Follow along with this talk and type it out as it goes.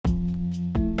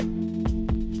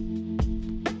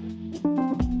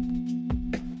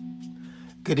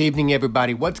Good evening,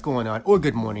 everybody. What's going on? Or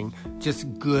good morning.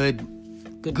 Just good.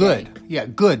 Day. Yeah,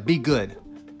 good. Be good.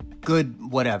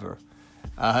 Good, whatever.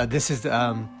 This is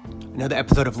another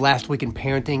episode of Last Week in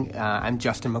Parenting. I'm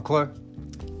Justin McClure.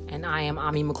 And I am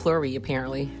Ami McClure,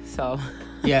 apparently. So.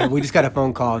 Yeah, we just got a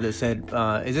phone call that said,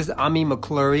 is this Ami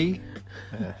McClure?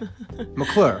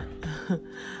 McClure.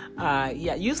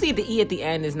 Yeah, usually the E at the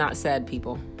end is not said,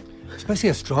 people. Especially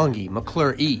a strong E.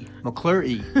 McClure E. McClure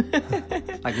E.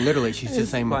 Like literally, she's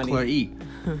just saying funny. McClure E.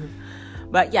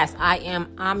 But yes, I am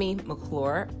Ami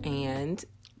McClure, and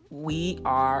we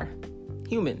are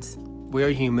humans. We are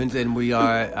humans, and we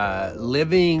are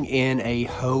living in a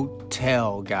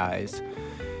hotel, guys.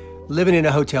 Living in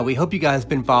a hotel. We hope you guys have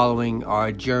been following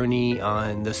our journey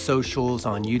on the socials,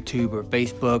 on YouTube or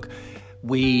Facebook.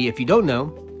 If you don't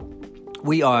know,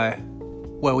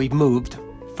 we've moved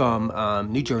from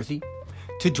New Jersey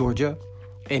to Georgia,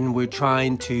 and we're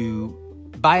trying to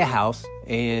buy a house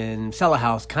and sell a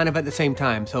house kind of at the same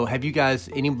time. So have you guys,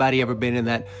 anybody ever been in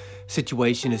that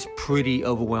situation? It's pretty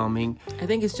overwhelming. I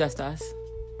think it's just us.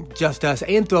 Just us,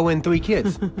 and throw in 3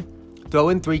 kids.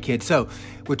 So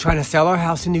we're trying to sell our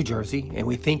house in New Jersey, and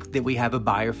we think that we have a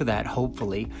buyer for that,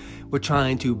 hopefully. We're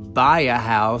trying to buy a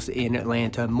house in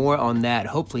Atlanta. More on that.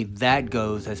 Hopefully that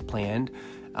goes as planned.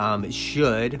 It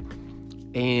should.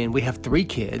 And we have 3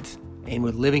 kids, and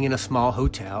we're living in a small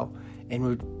hotel, and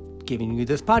we're giving you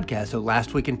this podcast. So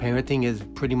Last Week in Parenting is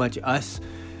pretty much us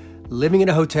living in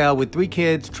a hotel with 3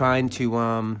 kids trying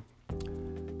to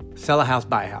sell a house,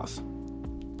 buy a house.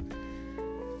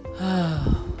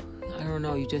 I don't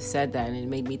know. You just said that, and it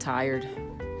made me tired.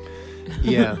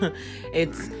 Yeah.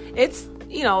 It's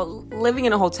living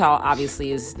in a hotel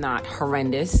obviously is not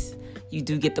horrendous. You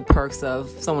do get the perks of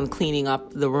someone cleaning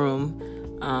up the room,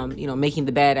 making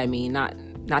the bed. I mean, not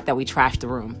that we trash the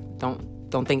room.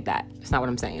 Don't think that. It's not what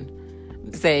I'm saying.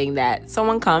 I'm saying that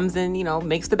someone comes and,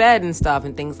 makes the bed and stuff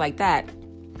and things like that.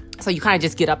 So you kind of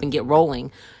just get up and get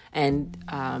rolling. And,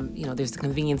 there's the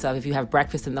convenience of if you have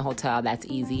breakfast in the hotel, that's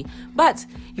easy. But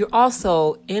you're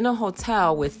also in a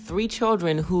hotel with 3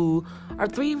 children who are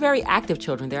 3 very active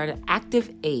children. They're at an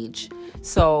active age.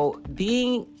 So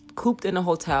being cooped in a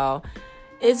hotel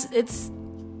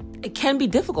it can be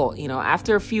difficult.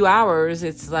 After a few hours,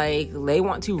 it's like they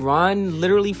want to run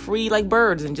literally free like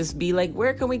birds and just be like,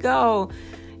 where can we go?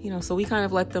 So we kind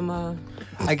of let them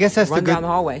I guess that's run down the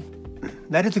hallway.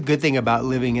 That is a good thing about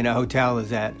living in a hotel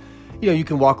is that, you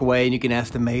can walk away and you can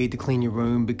ask the maid to clean your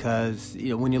room because,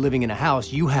 when you're living in a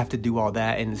house, you have to do all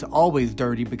that. And it's always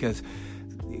dirty because...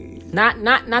 Not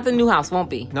the new house won't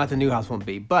be. Not the new house won't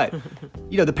be. But,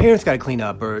 the parents got to clean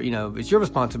up or, it's your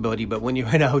responsibility. But when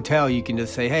you're in a hotel, you can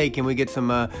just say, hey, can we get some,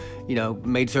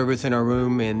 maid service in our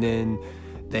room? And then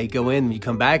they go in, you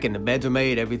come back and the beds are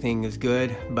made, everything is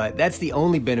good. But that's the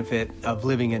only benefit of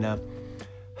living in a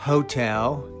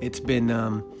hotel. It's been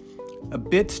a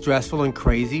bit stressful and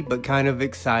crazy, but kind of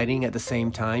exciting at the same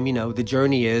time. The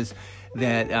journey is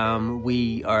that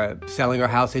we are selling our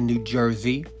house in New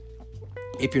Jersey,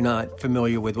 if you're not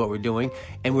familiar with what we're doing,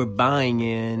 and we're buying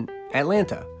in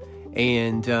Atlanta.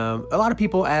 And a lot of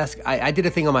people ask, I did a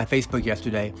thing on my Facebook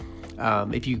yesterday.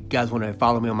 If you guys want to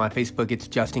follow me on my Facebook, it's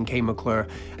Justin K. McClure.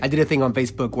 I did a thing on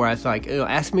Facebook where I was like,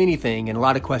 ask me anything. And a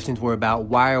lot of questions were about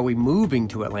why are we moving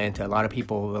to Atlanta? A lot of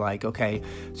people were like, okay,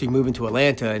 so you're moving to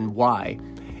Atlanta and why?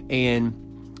 And,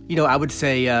 I would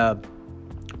say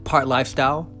part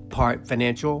lifestyle, part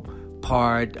financial,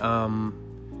 part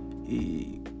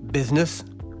business,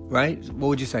 right? What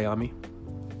would you say, Ami?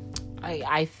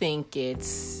 I think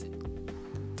it's,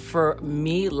 for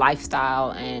me,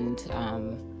 lifestyle and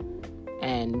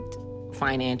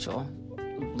financial.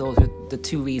 Those are the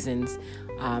 2 reasons.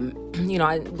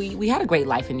 We had a great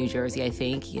life in New Jersey, I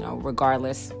think,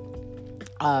 regardless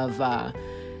of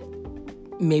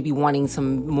maybe wanting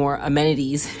some more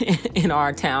amenities in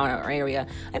our town or area.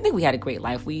 I think we had a great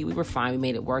life. We were fine. We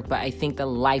made it work. But I think the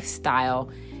lifestyle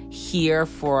here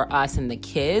for us and the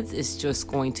kids is just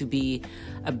going to be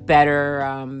a better,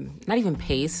 not even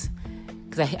pace,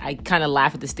 because I kind of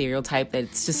laugh at the stereotype that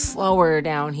it's just slower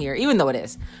down here, even though it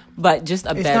is. But just a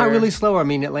better... It's not really slower. I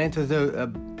mean, Atlanta's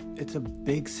it's a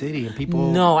big city and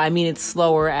people... No, I mean, it's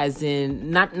slower as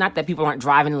in... Not that people aren't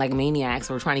driving like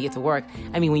maniacs or trying to get to work.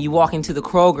 I mean, when you walk into the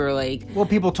Kroger, like... Well,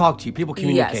 people talk to you. People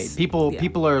communicate. Yes.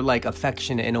 People are like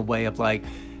affectionate in a way of like,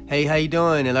 hey, how you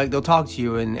doing? And like they'll talk to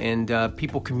you and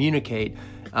people communicate.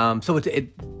 So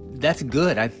that's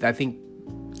good. I think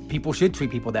people should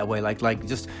treat people that way. Like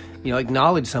just...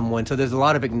 acknowledge someone. So there's a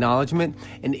lot of acknowledgement,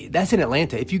 and that's in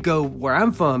Atlanta. If you go where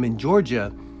I'm from in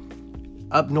Georgia,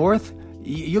 up north,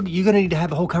 you're going to need to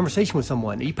have a whole conversation with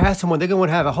someone. You pass someone, they're going to want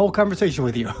to have a whole conversation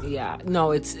with you. Yeah.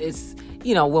 No, it's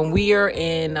when we are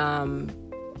in, I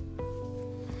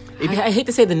hate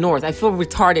to say the North. I feel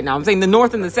retarded now. I'm saying the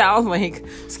North and the South. Like,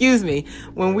 excuse me.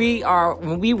 When we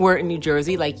were in New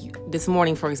Jersey, like this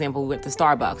morning, for example, we went to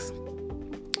Starbucks.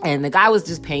 And the guy was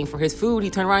just paying for his food. He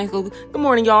turned around and goes, "Good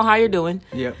morning, y'all. How you doing?"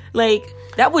 Yeah. Like,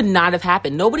 that would not have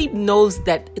happened. Nobody knows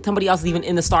that somebody else is even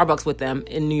in the Starbucks with them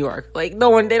in New York. Like, no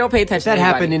one, they don't pay attention to anybody.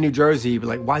 That happened in New Jersey. But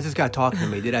like, why is this guy talking to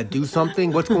me? Did I do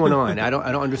something? What's going on? I don't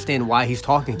understand why he's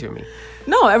talking to me.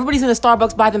 No, everybody's in a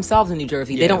Starbucks by themselves in New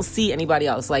Jersey. Yeah. They don't see anybody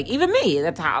else. Like, even me.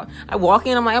 That's how I walk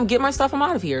in. I'm like, I'm getting my stuff. I'm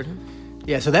out of here.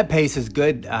 Yeah, so that pace is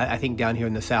good, I think, down here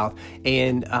in the South.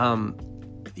 And,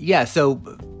 so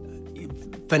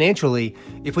financially,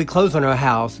 if we close on our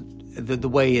house, the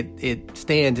way it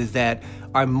stands is that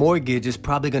our mortgage is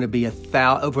probably going to be over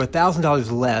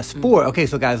 $1,000 less for, okay,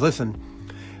 so guys, listen,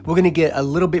 we're going to get a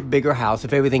little bit bigger house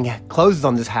if everything closes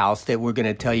on this house that we're going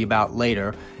to tell you about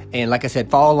later. And like I said,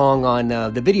 follow along on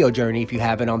the video journey if you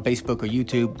haven't on Facebook or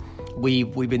YouTube.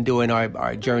 We've been doing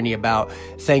our journey about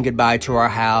saying goodbye to our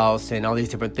house and all these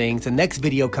different things. The next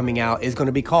video coming out is going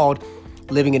to be called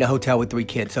Living in a Hotel with 3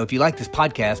 Kids. So if you like this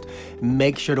podcast,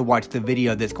 make sure to watch the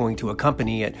video that's going to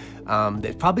accompany it.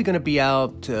 That's probably going to be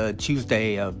out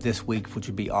Tuesday of this week, which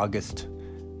would be August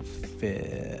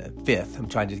 5th. I'm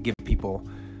trying to give people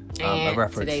a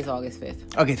reference. Today's August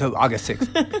 5th. Okay, so August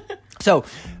 6th. So,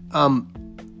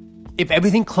 if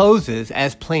everything closes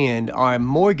as planned, our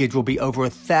mortgage will be over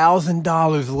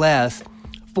 $1,000 less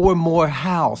for more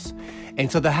house. And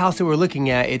so the house that we're looking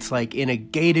at, it's like in a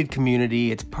gated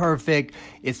community. It's perfect.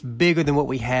 It's bigger than what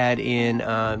we had in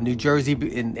New Jersey.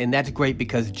 And that's great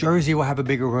because Jersey will have a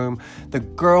bigger room. The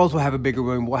girls will have a bigger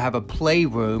room. We'll have a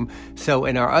playroom. So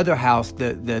in our other house,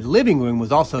 the living room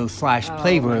was also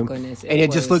 /playroom. My goodness, and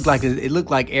it just looked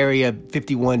like Area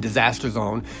 51 disaster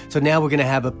zone. So now we're going to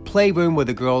have a playroom where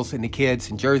the girls and the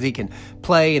kids in Jersey can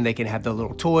play and they can have their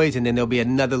little toys. And then there'll be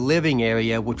another living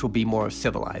area, which will be more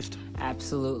civilized.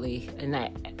 Absolutely. And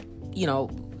that,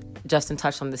 Justin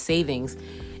touched on the savings.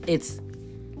 It's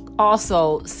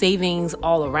also savings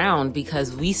all around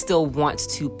because we still want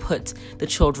to put the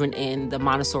children in the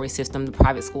Montessori system, the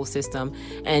private school system.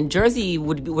 And Jersey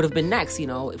would have been next.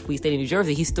 If we stayed in New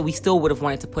Jersey, we still would have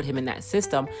wanted to put him in that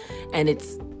system. And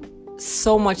it's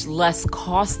so much less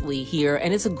costly here,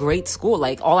 and it's a great school.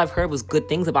 Like, all I've heard was good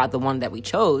things about the one that we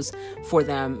chose for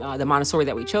them, the Montessori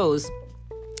that we chose.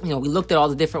 We looked at all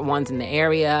the different ones in the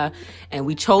area, and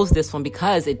we chose this one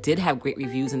because it did have great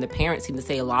reviews, and the parents seemed to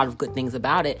say a lot of good things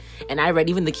about it. And I read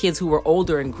even the kids who were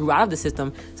older and grew out of the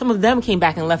system, some of them came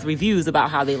back and left reviews about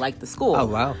how they liked the school. Oh,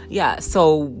 wow. Yeah,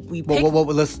 so we picked... Well,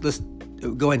 let's go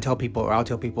ahead and tell people, or I'll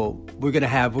tell people, we're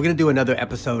gonna do another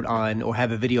episode on, or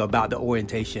have a video about the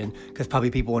orientation, because probably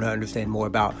people want to understand more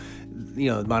about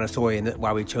Montessori and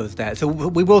why we chose that. So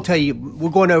we will tell you,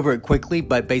 we're going over it quickly,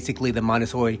 but basically the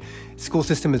Montessori school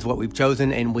system is what we've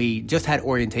chosen, and we just had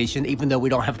orientation, even though we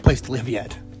don't have a place to live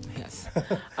yet. Yes.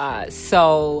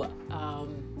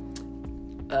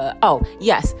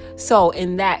 Yes. So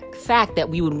in that fact that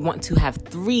we would want to have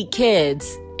 3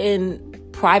 kids in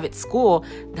private school,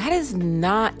 that is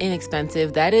not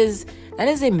inexpensive. That is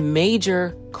a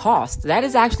major cost. That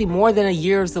is actually more than a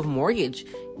year's of mortgage.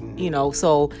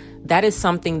 So that is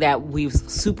something that was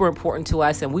super important to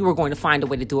us, and we were going to find a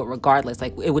way to do it regardless.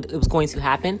 Like, it was going to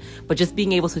happen, but just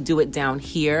being able to do it down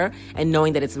here and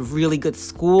knowing that it's a really good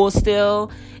school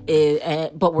still,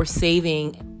 but we're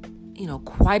saving,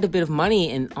 quite a bit of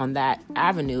money on that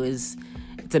avenue it's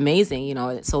amazing,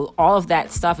 So all of that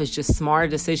stuff is just smarter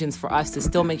decisions for us to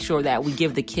still make sure that we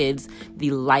give the kids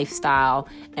the lifestyle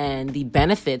and the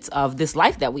benefits of this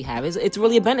life that we have. It's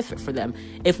really a benefit for them.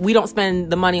 If we don't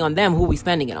spend the money on them, who are we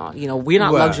spending it on? We're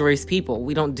not luxurious people.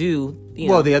 We don't do.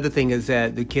 Well, the other thing is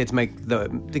that the kids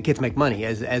make money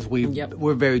as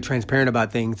we're very transparent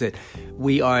about things, that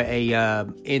we are a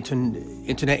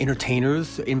internet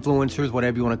entertainers, influencers,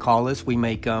 whatever you want to call us. We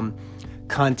make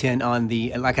content on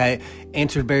like I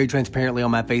answered very transparently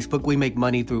on my Facebook, we make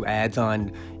money through ads on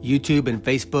YouTube and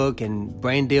Facebook and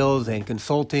brand deals and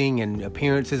consulting and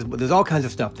appearances. There's all kinds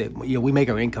of stuff that we make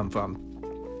our income from.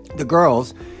 The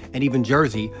girls and even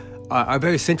Jersey are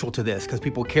very central to this because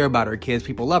people care about our kids,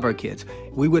 people love our kids.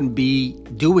 We wouldn't be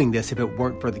doing this if it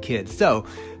weren't for the kids. So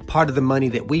part of the money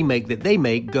that we make, that they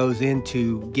make, goes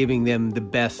into giving them the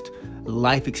best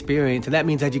life experience, and that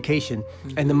means education.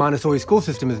 Mm-hmm. And the Montessori school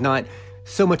system is not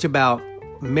so much about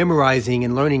memorizing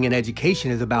and learning, and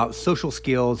education is about social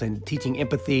skills and teaching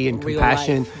empathy and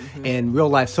compassion and real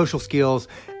life social skills.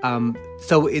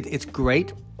 So it's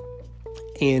great.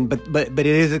 and but it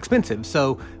is expensive.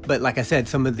 So, but like I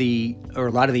said, a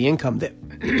lot of the income that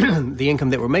the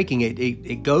income that we're making,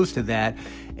 it goes to that,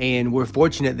 and we're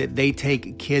fortunate that they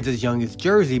take kids as young as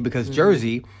Jersey, because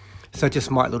Jersey, such a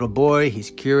smart little boy,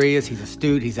 he's curious, he's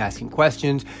astute, he's asking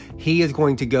questions. He is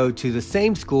going to go to the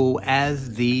same school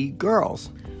as the girls.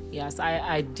 Yes,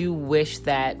 I do wish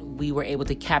that we were able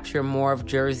to capture more of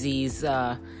Jersey's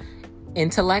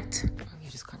intellect. You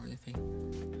just cover the thing.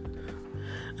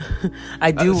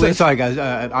 I do wish. Sorry, guys.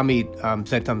 Amit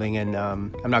said something, and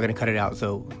I'm not going to cut it out.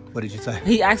 So, what did you say?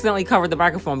 He accidentally covered the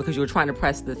microphone because you were trying to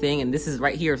press the thing, and this is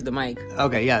right here is the mic.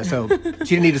 Okay, yeah. So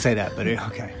she didn't need to say that, but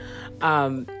okay.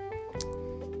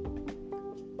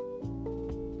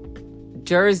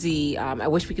 Jersey, I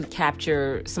wish we could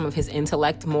capture some of his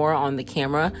intellect more on the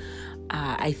camera.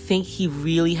 I think he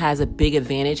really has a big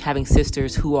advantage having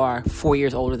sisters who are 4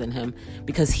 years older than him,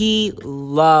 because he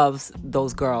loves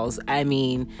those girls. I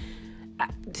mean,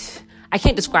 I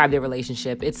can't describe their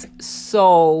relationship. It's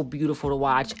so beautiful to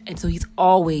watch. And so he's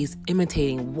always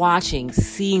imitating, watching,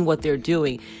 seeing what they're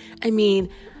doing. I mean,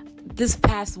 this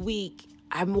past week,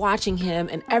 I'm watching him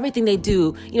and everything they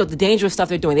do, the dangerous stuff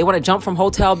they're doing. They want to jump from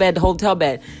hotel bed to hotel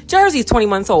bed. Jersey's 20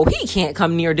 months old. He can't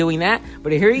come near doing that.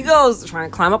 But here he goes, trying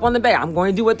to climb up on the bed. I'm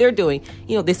going to do what they're doing.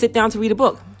 They sit down to read a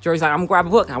book. Jersey's like, I'm going to grab a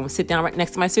book. I'm going to sit down right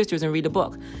next to my sisters and read a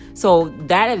book. So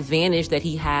that advantage that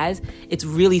he has, it's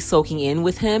really soaking in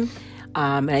with him.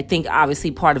 And I think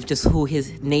obviously part of just who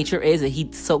his nature is that he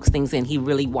soaks things in. He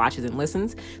really watches and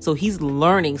listens. So he's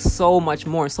learning so much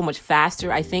more, so much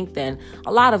faster, I think, than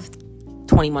a lot of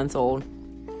 20 months old.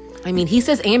 I mean, he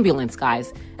says ambulance,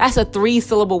 guys. That's a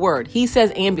 3-syllable word. He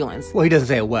says ambulance. Well, he doesn't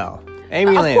say it well.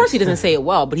 Ambulance. Of course he doesn't say it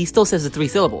well, but he still says the 3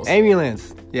 syllables.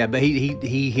 Ambulance. Yeah, but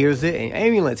he hears it. And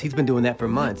ambulance. He's been doing that for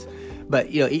months. But,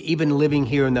 even living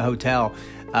here in the hotel,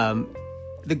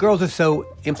 the girls are so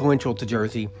influential to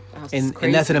Jersey. And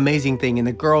that's an amazing thing. And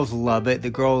the girls love it. The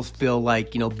girls feel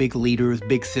like, big leaders,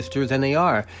 big sisters, and they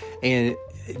are. And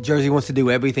Jersey wants to do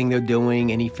everything they're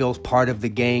doing, and he feels part of the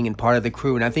gang and part of the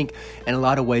crew. And I think in a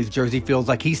lot of ways, Jersey feels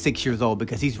like he's 6 years old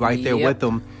because he's right there with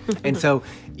them. And so,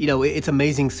 it's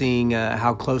amazing seeing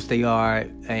how close they are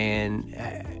and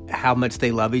how much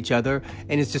they love each other.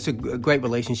 And it's just a great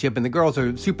relationship. And the girls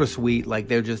are super sweet. Like,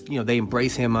 they're just, they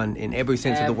embrace him in every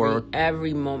sense of the word.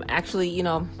 Every moment. Actually,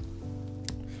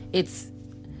 it's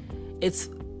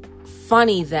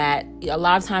funny that a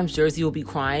lot of times Jersey will be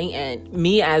crying, and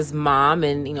me as mom,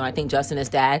 and I think Justin as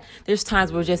dad, there's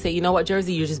times where we just say, you know what,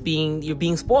 Jersey, you're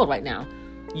being spoiled right now.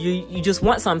 You just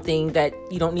want something that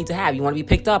you don't need to have. You want to be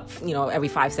picked up, every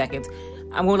 5 seconds.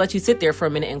 I'm going to let you sit there for a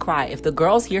minute and cry. If the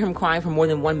girls hear him crying for more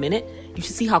than 1 minute, you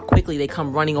should see how quickly they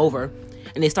come running over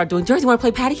and they start doing, Jersey, want to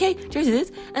play patty cake? Jersey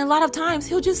this. And a lot of times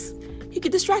he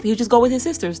get distracted. He'll just go with his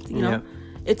sisters,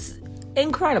 It's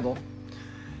incredible.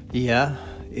 Yeah.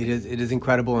 It is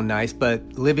incredible and nice, but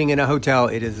living in a hotel,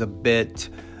 it is a bit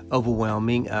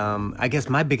overwhelming. I guess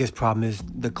my biggest problem is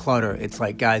the clutter. It's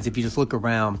like, guys, if you just look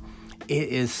around, it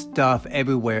is stuff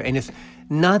everywhere. And it's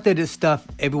not that it's stuff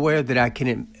everywhere that I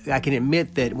can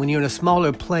admit that when you're in a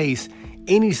smaller place,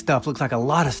 any stuff looks like a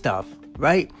lot of stuff,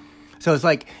 right? So it's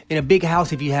like in a big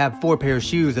house, if you have 4 pair of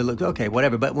shoes, it looks okay,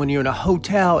 whatever. But when you're in a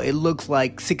hotel, it looks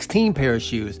like 16 pair of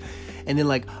shoes. And then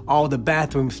like all the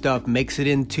bathroom stuff makes it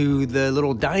into the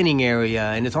little dining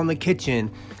area, and it's on the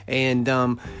kitchen. And,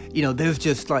 there's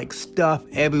just like stuff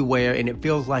everywhere, and it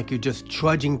feels like you're just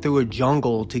trudging through a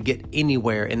jungle to get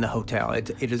anywhere in the hotel. It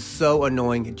is so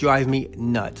annoying. It drives me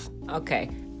nuts. Okay.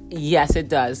 Yes, it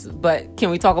does. But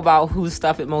can we talk about whose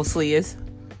stuff it mostly is?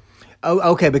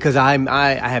 Oh, okay, because I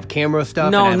have camera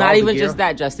stuff. No, not even just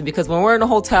that, Justin. Because when we're in a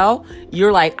hotel,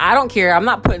 you're like, I don't care. I'm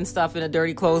not putting stuff in a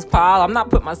dirty clothes pile. I'm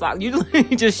not putting my socks. You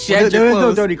just shed your clothes. There's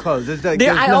no dirty clothes.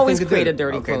 I always create a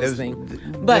dirty clothes thing.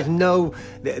 But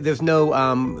there's no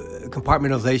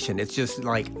compartmentalization. It's just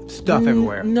like stuff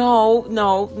everywhere.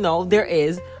 No, there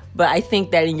is. But I think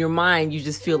that in your mind, you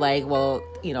just feel like, well,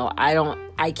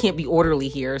 I can't be orderly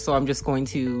here, so I'm just going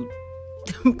to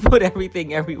put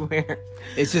everything everywhere.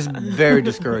 It's just very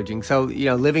discouraging. So,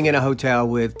 living in a hotel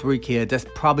with 3 kids, that's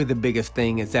probably the biggest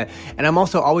thing is that. And I'm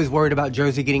also always worried about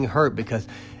Jersey getting hurt, because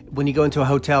when you go into a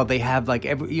hotel, they have like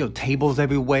tables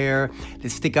everywhere that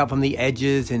stick out from the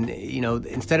edges. And,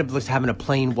 instead of just having a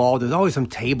plain wall, there's always some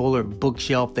table or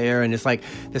bookshelf there. And it's like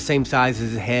the same size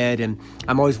as his head. And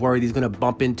I'm always worried he's going to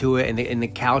bump into it. And the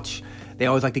couch, they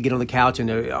always like to get on the couch, and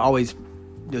they're always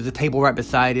there's a table right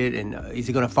beside it, and is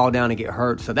he going to fall down and get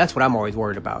hurt? So that's what I'm always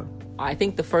worried about. I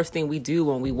think the first thing we do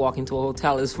when we walk into a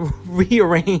hotel is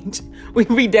rearrange. We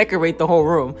redecorate the whole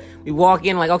room. We walk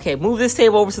in like, okay, move this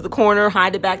table over to the corner,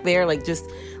 hide it back there. Like, just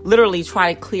literally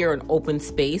try to clear an open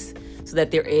space so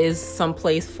that there is some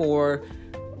place for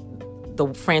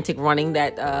the frantic running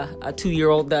that a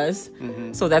 2-year-old does.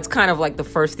 Mm-hmm. So that's kind of like the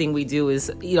first thing we do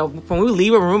is, when we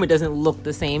leave a room, it doesn't look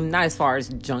the same. Not as far as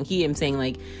junky. I'm saying,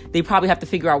 like, they probably have to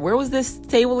figure out, where was this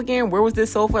table again? Where was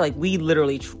this sofa? Like, we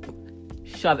literally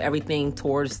shove everything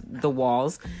towards the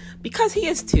walls because he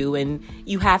is 2 and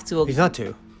you have to. He's not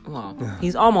 2. Well,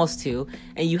 he's almost 2,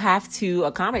 and you have to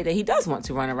accommodate that he does want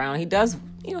to run around. He does,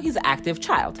 he's an active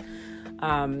child.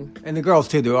 And the girls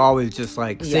too, they're always just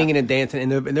like singing and dancing,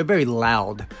 and they're very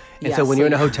loud. And so when you're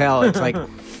in a hotel, it's like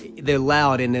they're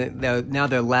loud, and now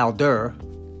they're louder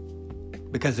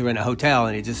because they're in a hotel,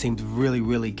 and it just seems really,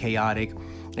 really chaotic.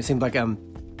 It seems like I'm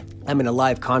in a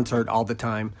live concert all the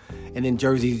time. And then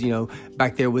Jersey's,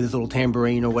 back there with his little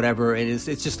tambourine or whatever. And it's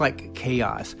just like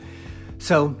chaos.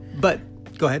 So, but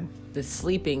go ahead. The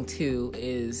sleeping too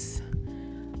is,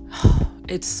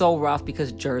 it's so rough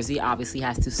because Jersey obviously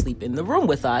has to sleep in the room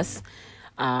with us.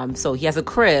 So he has a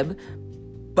crib,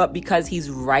 but because he's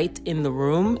right in the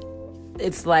room,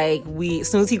 it's like as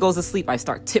soon as he goes to sleep, I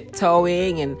start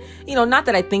tiptoeing, and, not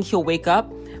that I think he'll wake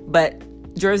up, but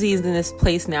Jersey is in this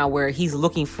place now where he's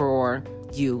looking for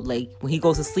you. Like, when he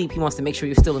goes to sleep, he wants to make sure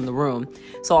you're still in the room.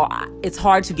 So it's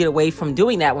hard to get away from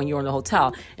doing that when you're in the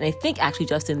hotel. And I think actually,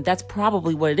 Justin, that's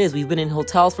probably what it is. We've been in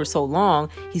hotels for so long,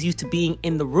 he's used to being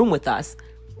in the room with us.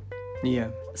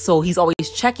 Yeah. So he's always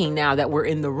checking now that we're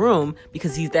in the room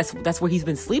because that's where he's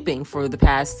been sleeping for the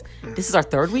past. This is our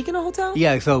 3rd week in a hotel.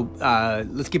 Yeah. So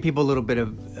let's give people a little bit of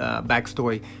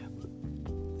backstory.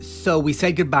 So we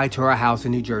said goodbye to our house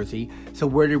in New Jersey. So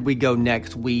where did we go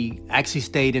next? We actually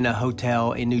stayed in a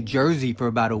hotel in New Jersey for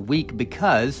about a week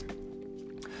because...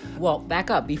 Well, back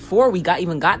up. Before we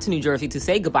even got to New Jersey to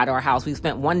say goodbye to our house, we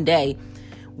spent one day.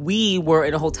 We were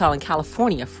in a hotel in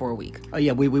California for a week. Oh,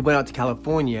 yeah. We went out to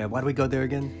California. Why did we go there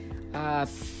again?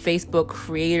 Facebook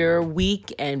Creator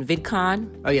Week and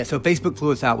VidCon. Oh, yeah. So Facebook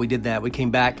flew us out. We did that. We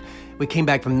came back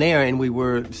from there, and we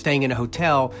were staying in a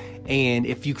hotel. And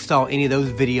if you saw any of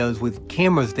those videos with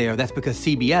cameras there, that's because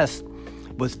CBS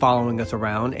was following us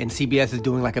around. And CBS is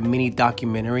doing like a mini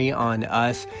documentary on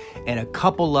us and a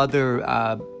couple other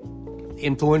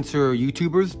influencer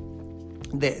YouTubers.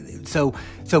 So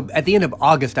at the end of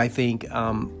August, I think,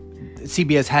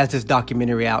 CBS has this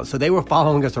documentary out. So they were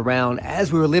following us around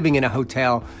as we were living in a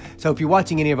hotel. So if you're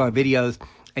watching any of our videos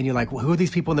and you're like, well, who are these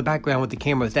people in the background with the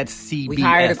cameras? That's CBS. We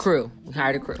hired a crew.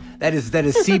 That is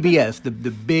CBS, the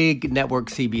big network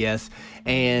CBS.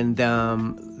 And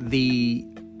the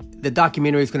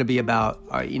documentary is going to be about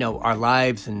our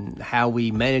lives and how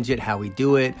we manage it, how we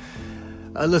do it.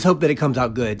 Let's hope that it comes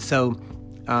out good. So,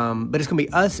 but it's going to be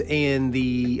us and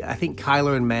I think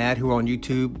Kyler and Mad, who are on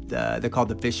YouTube. They're called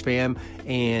the Fish Fam,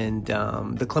 and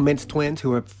the Clements twins,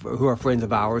 who are friends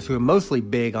of ours, who are mostly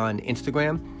big on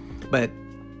Instagram. But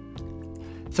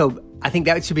so I think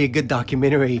that should be a good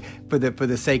documentary for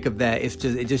the sake of that.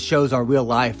 It just shows our real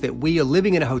life, that we are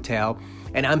living in a hotel,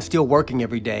 and I'm still working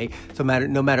every day. So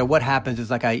no matter what happens, it's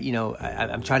like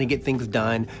I'm trying to get things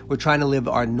done. We're trying to live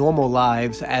our normal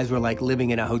lives as we're like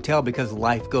living in a hotel because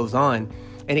life goes on.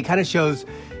 And it kind of shows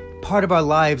part of our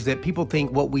lives that people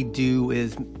think what we do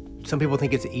is, some people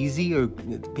think it's easy, or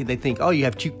they think, oh, you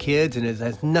have 2 kids, and it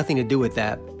has nothing to do with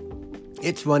that.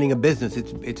 It's running a business.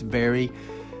 It's very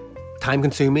time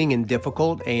consuming and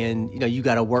difficult, and you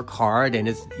got to work hard, and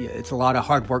it's a lot of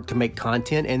hard work to make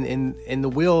content, and the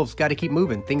wheels got to keep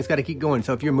moving. Things got to keep going.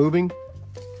 So if you're moving,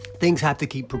 things have to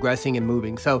keep progressing and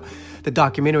moving. So the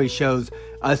documentary shows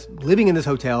us living in this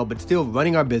hotel, but still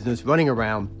running our business, running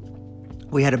around.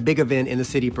 We had a big event in the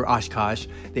city for Oshkosh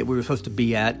that we were supposed to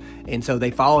be at. And so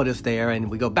they followed us there, and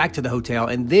we go back to the hotel.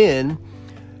 And then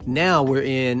now we're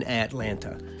in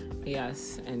Atlanta.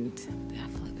 Yes. And I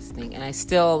feel like this thing. And I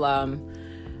still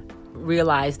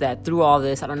realize that through all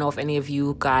this, I don't know if any of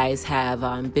you guys have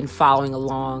been following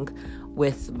along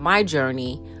with my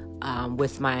journey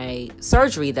with my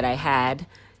surgery that I had.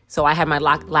 So I had my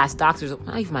last doctor's,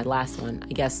 not even my last one,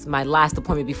 I guess my last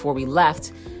appointment before we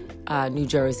left New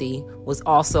Jersey was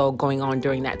also going on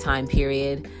during that time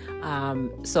period.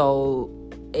 So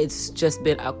it's just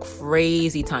been a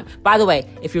crazy time. By the way,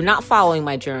 if you're not following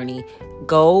my journey,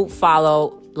 go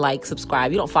follow, like,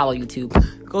 subscribe. You don't follow YouTube.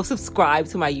 Go subscribe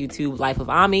to my YouTube, Life of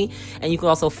Ami. And you can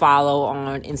also follow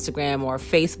on Instagram or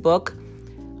Facebook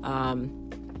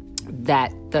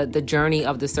that the journey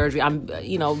of the surgery.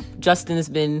 Justin has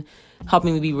been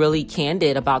helping me be really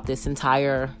candid about this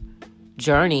entire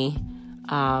journey.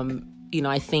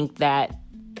 I think that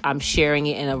I'm sharing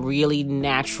it in a really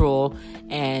natural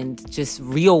and just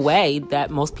real way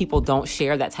that most people don't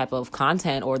share that type of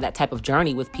content or that type of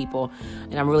journey with people.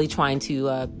 And I'm really trying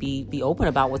to be open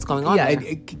about what's going on there.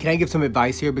 Can I give some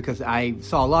advice here? Because I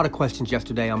saw a lot of questions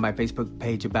yesterday on my Facebook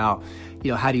page about,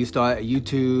 how do you start a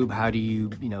YouTube? How do you,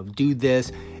 do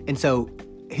this? And so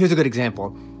here's a good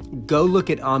example. Go look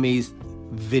at Ami's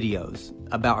videos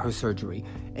about her surgery.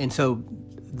 And so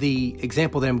the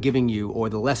example that I'm giving you, or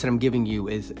the lesson I'm giving you,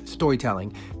 is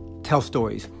storytelling. Tell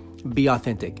stories. Be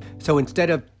authentic. So instead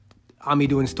of Ami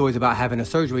doing stories about having a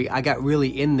surgery, I got really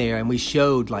in there and we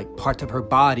showed like parts of her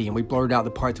body and we blurred out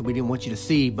the parts that we didn't want you to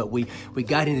see, but we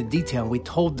got into detail and we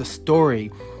told the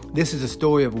story. This is a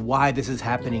story of why this is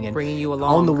happening and bringing you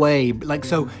along on the way.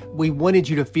 So we wanted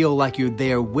you to feel like you're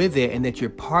there with it and that you're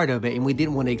part of it, and we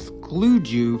didn't want to exclude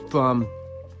you from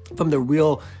the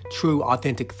real, true,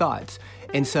 authentic thoughts.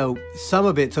 And so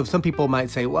some people might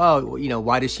say, well,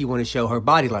 why does she want to show her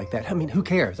body like that? I mean, who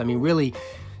cares? I mean, really,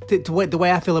 the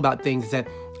way I feel about things is that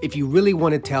if you really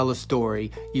want to tell a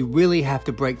story, you really have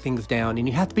to break things down and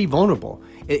you have to be vulnerable.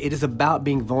 It is about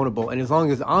being vulnerable. And as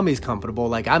long as Ami's comfortable,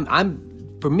 like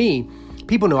for me,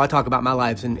 people know I talk about my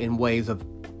lives in ways of,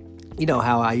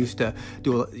 how I used to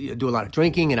do a lot of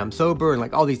drinking and I'm sober and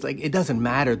like all these, like, it doesn't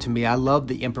matter to me. I love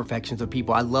the imperfections of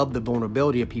people. I love the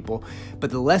vulnerability of people.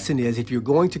 But the lesson is, if you're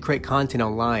going to create content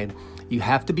online, you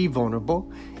have to be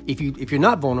vulnerable. If you're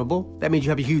not vulnerable, that means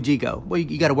you have a huge ego. Well,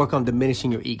 you got to work on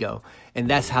diminishing your ego. And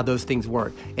that's how those things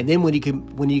work. And then when you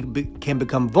can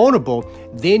become vulnerable,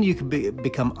 then you can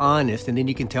become honest, and then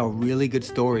you can tell really good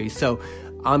stories. So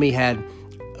Ami had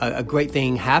a great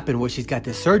thing happen where she's got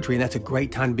this surgery, and that's a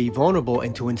great time to be vulnerable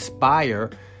and to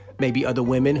inspire maybe other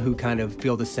women who kind of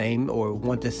feel the same or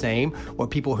want the same, or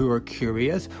people who are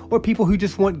curious, or people who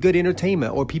just want good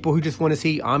entertainment, or people who just want to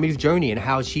see Ami's journey and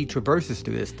how she traverses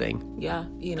through this thing. Yeah,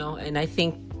 and I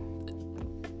think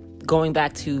going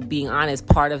back to being honest,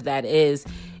 part of that is,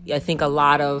 I think a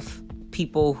lot of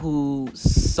people who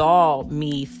saw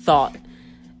me thought,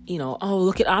 oh,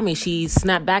 look at Ami, she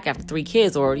snapped back after 3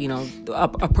 kids, or,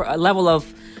 a level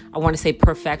of, I want to say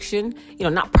perfection,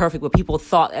 not perfect, but people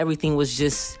thought everything was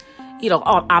just,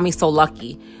 oh, Ami's so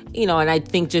lucky, and I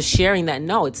think just sharing that,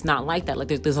 no, it's not like that. Like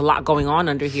there's a lot going on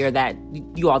under here that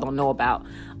you all don't know about.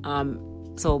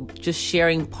 So just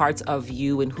sharing parts of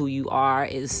you and who you are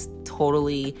is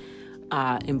totally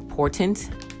important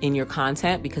in your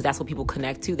content, because that's what people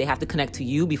connect to. They have to connect to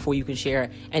you before you can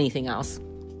share anything else.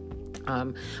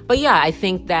 But yeah, I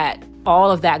think that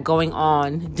all of that going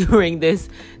on during this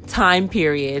time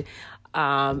period,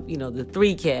 the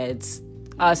 3 kids,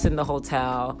 us in the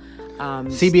hotel,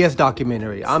 CBS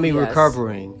documentary, Ami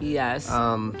recovering. Yes.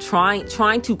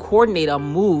 Trying to coordinate a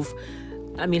move.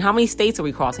 I mean, how many states are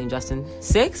we crossing, Justin?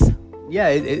 6? Yeah,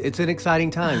 it's an exciting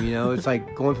time. It's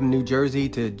like going from New Jersey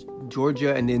to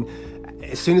Georgia, and then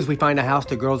as soon as we find a house,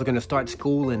 the girls are going to start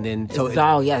school, and then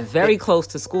very close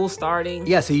to school starting.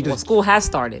 Yeah, so school has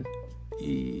started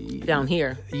down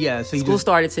here. Yeah, so school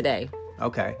started today.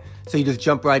 Okay, so you just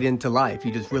jump right into life.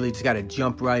 You just really got to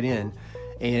jump right in,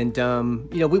 and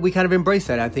we kind of embrace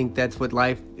that. I think that's what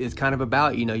life is kind of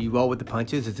about. You roll with the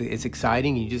punches. It's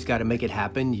exciting. You just got to make it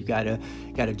happen. You got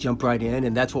to jump right in,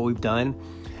 and that's what we've done.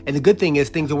 And the good thing is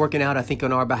things are working out, I think,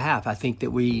 on our behalf. I think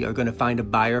that we are going to find a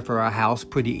buyer for our house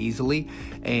pretty easily.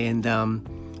 And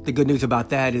the good news about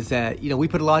that is that, we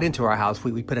put a lot into our house.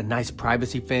 We put a nice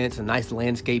privacy fence, a nice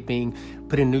landscaping,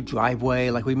 put in a new driveway.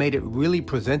 Like, we made it really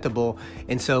presentable.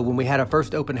 And so when we had our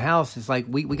first open house, it's like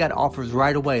we got offers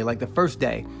right away, like the first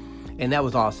day. And that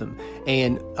was awesome.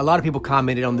 And a lot of people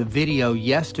commented on the video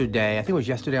yesterday. I think it was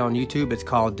yesterday on YouTube. It's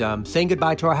called Saying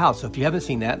Goodbye to Our House. So if you haven't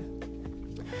seen that,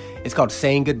 it's called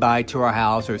Saying Goodbye to Our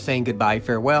House, or Saying Goodbye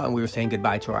Farewell, and we were saying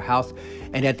goodbye to our house.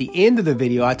 And at the end of the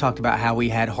video, I talked about how we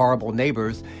had horrible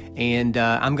neighbors, and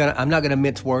I'm not gonna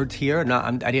mince words here.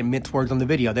 I didn't mince words on the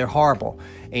video. They're horrible,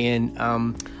 and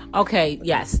okay,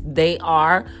 yes, they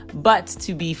are. But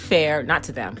to be fair, not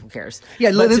to them. Who cares? Yeah,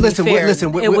 listen.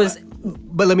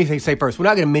 But let me say first, we're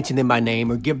not gonna mention them by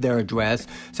name or give their address.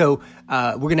 So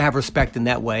we're gonna have respect in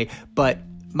that way, but.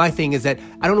 My thing is that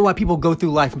I don't know why people go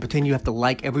through life and pretend you have to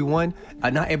like everyone.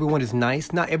 Not everyone is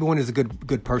nice. Not everyone is a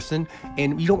good person.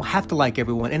 And you don't have to like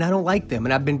everyone. And I don't like them.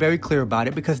 And I've been very clear about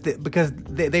it because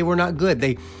they were not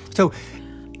good. So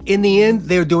in the end,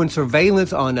 they're doing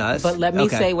surveillance on us. But let me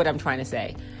say what I'm trying to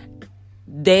say.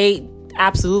 They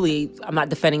absolutely, I'm not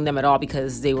defending them at all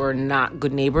because they were not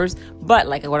good neighbors. But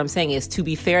like what I'm saying is, to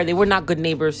be fair, they were not good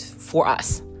neighbors for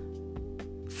us.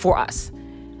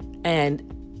 And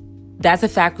that's a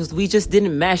fact, because we just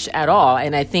didn't mesh at all.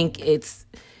 And I think it's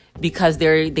because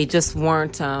they just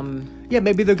weren't.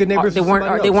 Maybe they're good neighbors. They weren't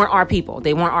our people.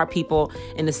 They weren't our people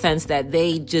in the sense that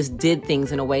they just did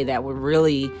things in a way that were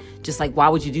really just like, why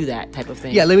would you do that type of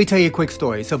thing? Yeah, let me tell you a quick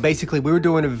story. So basically, we were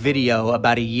doing a video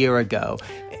about a year ago,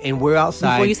 and we're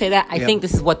outside. Before you say that, I think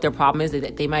this is what their problem is,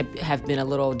 that they might have been a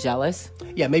little jealous.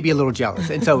 Yeah, maybe a little jealous.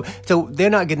 And so they're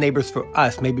not good neighbors for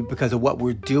us, maybe because of what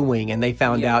we're doing, and they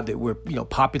found out that we're,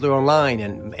 popular online,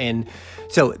 and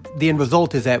so the end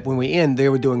result is that when we end, they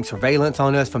were doing surveillance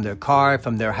on us from their car,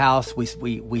 from their house.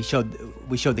 We showed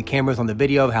the cameras on the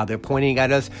video of how they're pointing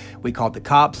at us. We called the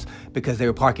cops because they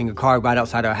were parking a car right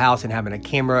outside our house and having a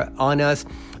camera on us.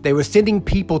 They were sending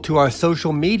people to our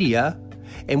social media,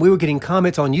 and we were getting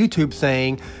comments on YouTube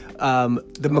saying,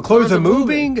 the McClures are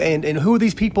moving, and who are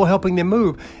these people helping them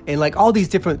move? And like all these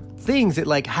different things that,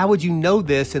 like, how would you know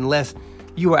this unless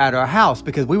you were at our house?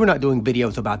 Because we were not doing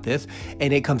videos about this.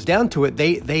 And it comes down to it,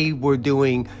 they were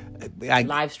doing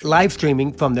live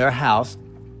streaming from their house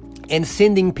and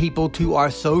sending people to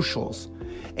our socials.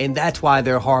 And that's why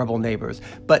they're horrible neighbors.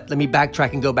 But let me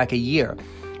backtrack and go back a year.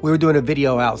 We were doing a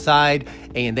video outside,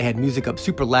 and they had music up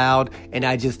super loud, and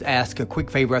I just asked a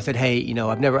quick favor. I said, hey,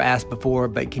 I've never asked before,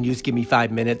 but can you just give me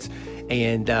 5 minutes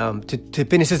and to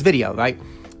finish this video, right?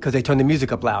 Because they turned the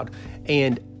music up loud.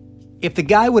 And if the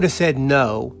guy would have said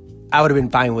no, I would have been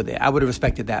fine with it. I would have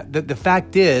respected that. The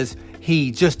fact is,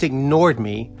 he just ignored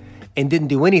me and didn't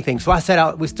do anything. So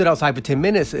we stood outside for 10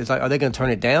 minutes. It's like, are they going to turn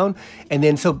it down? And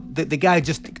then so the guy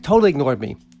just totally ignored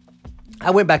me. I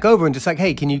went back over and just like,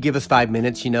 hey, can you give us 5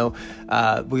 minutes? We're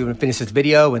going to finish this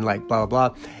video and like blah, blah,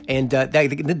 blah. And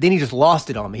then he just lost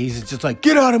it on me. He's just like,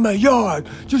 get out of my yard.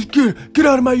 Just get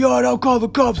out of my yard. I'll call the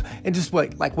cops. And just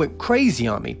went crazy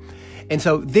on me. And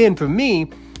so then for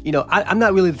me, I'm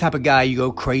not really the type of guy you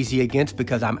go crazy against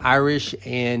because I'm Irish,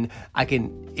 and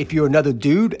if you're another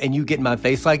dude and you get in my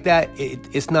face like that,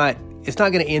 it's not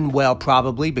going to end well,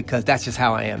 probably, because that's just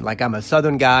how I am. Like, I'm a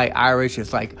Southern guy, Irish.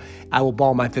 It's like I will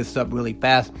ball my fists up really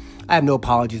fast. I have no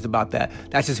apologies about that.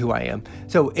 That's just who I am.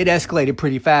 So it escalated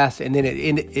pretty fast, and then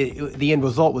the end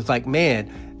result was like, man,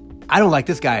 I don't like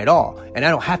this guy at all, and I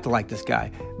don't have to like this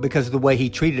guy because of the way he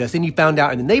treated us. And you found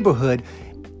out in the neighborhood,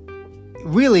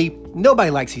 really,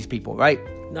 nobody likes these people, right?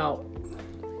 No.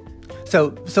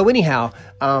 So anyhow,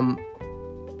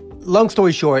 long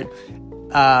story short,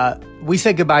 we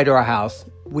said goodbye to our house.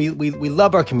 We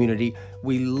love our community.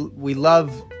 We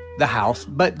love the house,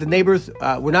 but the neighbors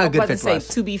were not a good fit for us.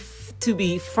 To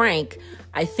be frank,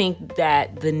 I think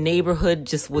that the neighborhood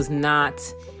just was not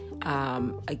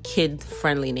a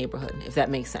kid-friendly neighborhood, if that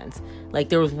makes sense. Like,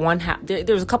 there was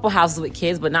there was a couple houses with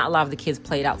kids, but not a lot of the kids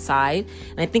played outside.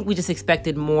 And I think we just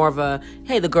expected more of a,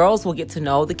 hey, the girls will get to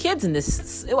know the kids in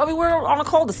this. I mean, we're on a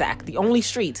cul-de-sac, the only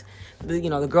street.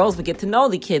 The girls would get to know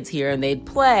the kids here, and they'd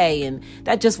play, and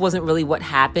that just wasn't really what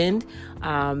happened.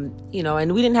 And we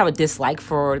didn't have a dislike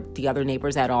for the other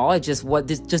neighbors at all. It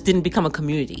just didn't become a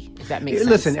community, if that makes sense.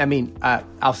 Listen, I mean,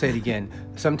 I'll say it again.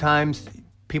 Sometimes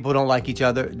people don't like each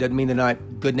other. Doesn't mean they're not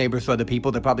good neighbors for other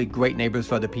people. They're probably great neighbors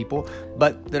for other people,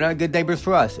 but they're not good neighbors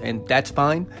for us, and that's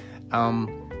fine.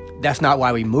 That's not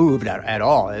why we moved at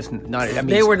all. It's not. I mean,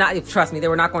 they were not. Trust me, they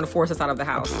were not going to force us out of the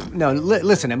house. No,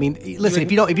 listen. I mean, listen.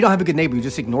 If you don't have a good neighbor, you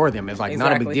just ignore them. It's like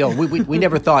not a big deal. We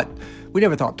never thought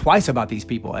twice about these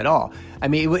people at all. I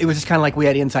mean, it was just kind of like we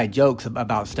had inside jokes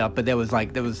about stuff, but there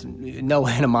was no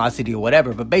animosity or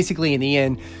whatever. But basically, in the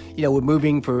end, we're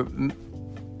moving for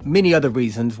many other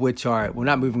reasons, which are, we're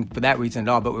not moving for that reason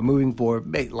at all, but we're moving for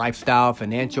lifestyle,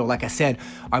 financial. Like I said,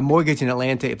 our mortgage in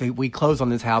Atlanta, if we close on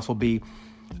this house, will be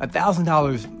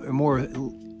 $1,000 or more,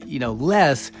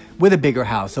 less with a bigger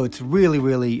house. So it's really,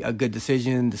 really a good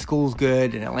decision. The school's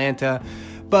good in Atlanta,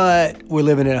 but we're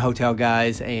living in a hotel,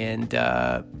 guys, and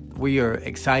we are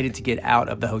excited to get out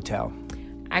of the hotel.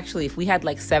 Actually, if we had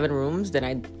like 7 rooms, then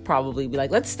I'd probably be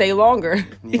like, let's stay longer.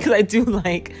 Because I do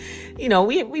like,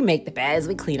 we make the beds,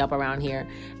 we clean up around here.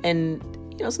 And,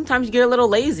 sometimes you get a little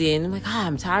lazy and I'm like,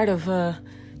 I'm tired of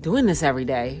doing this every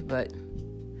day. But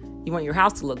you want your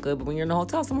house to look good, but when you're in a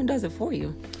hotel, someone does it for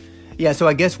you. Yeah, so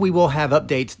I guess we will have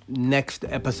updates next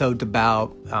episode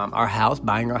about our house,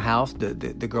 buying our house,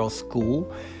 the girls' school.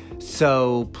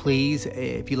 So please,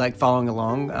 if you like following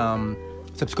along,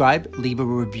 subscribe, leave a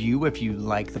review if you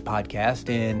like the podcast.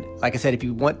 And like I said, if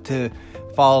you want to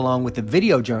follow along with the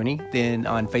video journey, then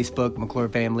on Facebook, McClure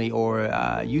Family, or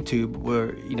YouTube,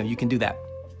 where you can do that.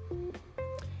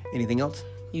 Anything else?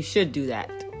 You should do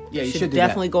that. Yeah, you should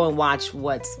definitely go and watch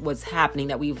what's happening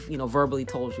that we've verbally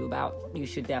told you about. You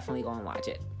should definitely go and watch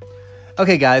it.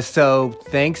 Okay, guys, so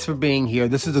thanks for being here.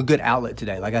 This is a good outlet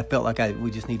today. Like, I felt like we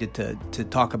just needed to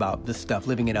talk about this stuff,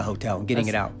 living in a hotel and getting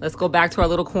it out. Let's go back to our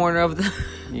little corner of the...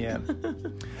 Yeah.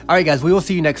 All right, guys, we will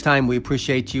see you next time. We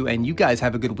appreciate you, and you guys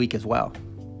have a good week as well.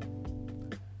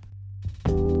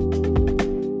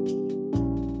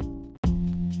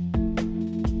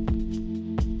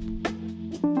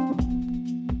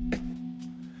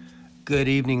 Good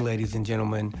evening, ladies and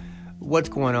gentlemen. What's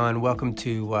going on? Welcome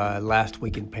to Last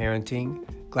Week in Parenting.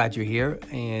 Glad you're here.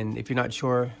 And if you're not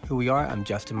sure who we are, I'm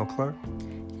Justin McClure.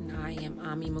 And I am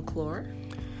Ami McClure.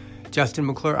 Justin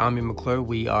McClure, Ami McClure.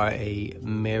 We are a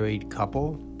married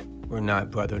couple. We're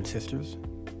not brother and sisters.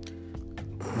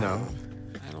 No.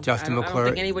 Justin McClure. I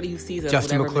don't think anybody who sees us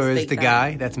Justin would ever McClure is mistake the that.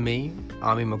 guy. That's me.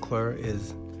 Ami McClure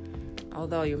is...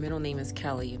 Although your middle name is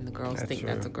Kelly, and the girls think true.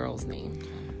 that's a girl's name.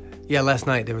 Yeah, last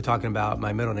night they were talking about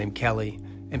my middle name, Kelly.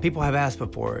 And people have asked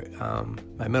before,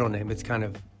 my middle name. It's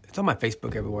on my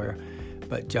Facebook everywhere.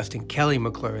 But Justin Kelly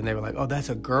McClure. And they were like, oh, that's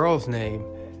a girl's name.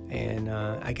 And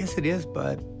I guess it is,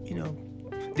 but,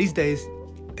 these days,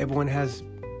 everyone has...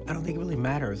 I don't think it really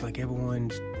matters. Like,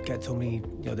 everyone's got so many,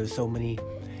 there's so many,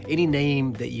 any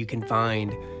name that you can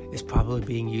find is probably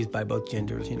being used by both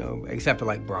genders, except for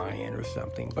like Brian or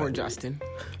something. But, Or Justin.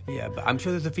 Yeah, but I'm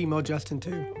sure there's a female Justin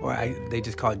too. Or they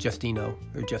just call it Justino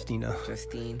or Justina.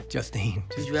 Justine.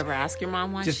 Did you ever ask your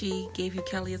mom why she gave you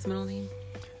Kelly as middle name?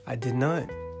 I did not.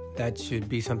 That should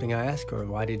be something I ask her.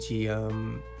 Why did she, I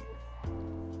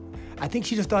think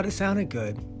she just thought it sounded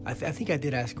good. I think I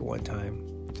did ask her one time.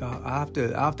 So I'll have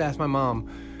to ask my mom.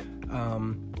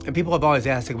 And people have always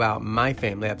asked about my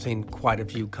family. I've seen quite a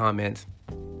few comments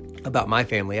about my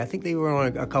family. I think they were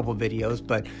on a couple of videos,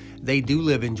 but they do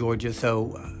live in Georgia,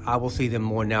 so I will see them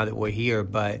more now that we're here.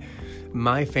 But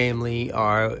my family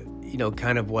are,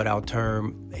 kind of what I'll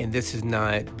term, and this is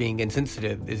not being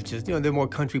insensitive, it's just, they're more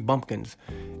country bumpkins.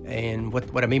 And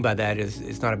what I mean by that is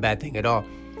it's not a bad thing at all.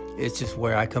 It's just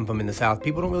where I come from in the South.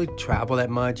 People don't really travel that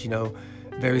much,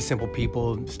 very simple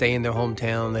people, stay in their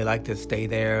hometown. They like to stay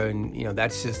there. And,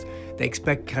 that's just, they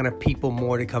expect kind of people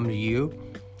more to come to you.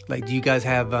 Like, do you guys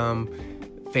have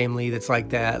family that's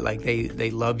like that? Like,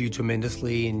 they love you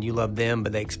tremendously and you love them,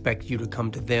 but they expect you to come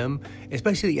to them,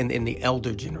 especially in the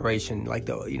elder generation, like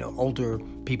the, older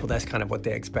people, that's kind of what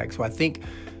they expect. So I think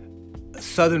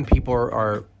Southern people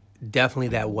are definitely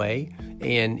that way.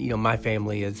 And, my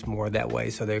family is more that way.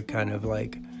 So they're kind of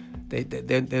like,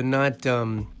 they're not...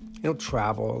 They don't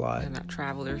travel a lot. They're not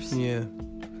travelers. Yeah.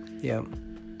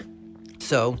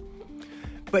 So,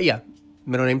 but yeah,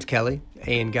 middle name's Kelly.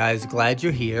 And guys, glad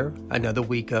you're here. Another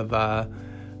week of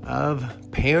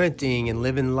parenting and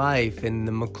living life in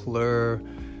the McClure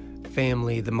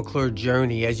family, the McClure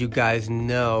journey. As you guys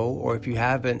know, or if you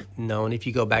haven't known, if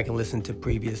you go back and listen to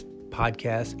previous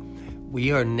podcasts,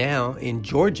 we are now in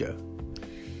Georgia.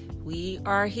 We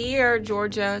are here,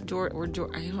 Georgia.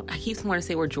 I keep wanting to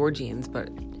say we're Georgians, but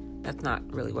that's not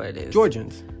really what it is.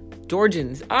 Georgians.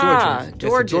 Georgians.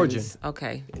 Georgian.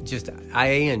 Okay. Just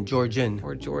IAN, Georgian.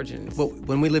 Or Georgians. Well,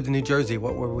 when we lived in New Jersey,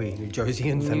 what were we? New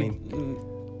Jerseyans?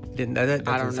 That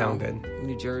doesn't sound good.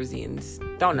 New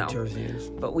Jerseyans. Don't know. New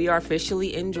Jerseyans. But we are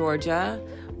officially in Georgia.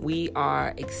 We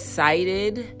are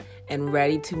excited and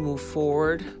ready to move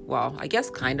forward. Well, I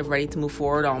guess kind of ready to move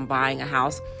forward on buying a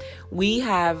house. We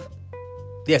have...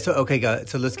 Yeah, so, okay, guys,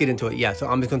 so let's get into it. Yeah, so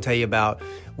I'm just going to tell you about,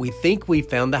 we think we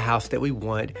found the house that we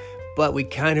want, but we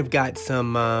kind of got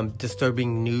some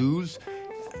disturbing news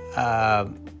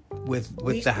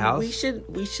with the house.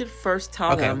 We should first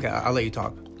tell them. Okay, I'll let you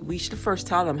talk. We should first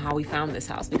tell them how we found this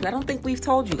house, because I don't think we've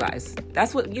told you guys.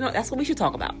 That's what we should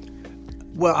talk about.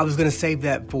 Well, I was going to save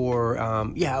that for,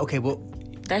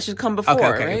 that should come before,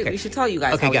 right? We should tell you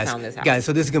guys how we found this house. Guys,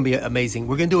 so this is going to be amazing.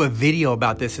 We're going to do a video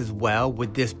about this as well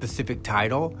with this specific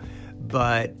title,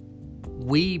 but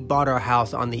we bought our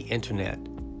house on the internet.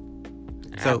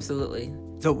 So, absolutely.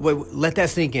 So let that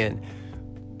sink in.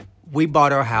 We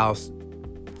bought our house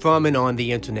from and on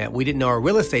the internet. We didn't know our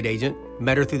real estate agent,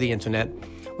 met her through the internet.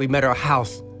 We met our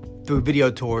house through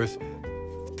video tours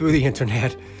through the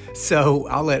internet. So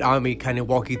I'll let Ami kind of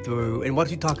walk you through, and why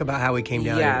don't you talk about how we came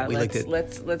down? Yeah,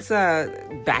 let's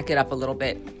back it up a little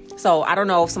bit. So I don't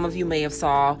know if some of you may have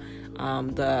saw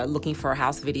the Looking for a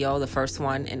House video, the first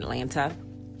one in Atlanta,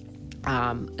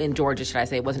 in Georgia, should I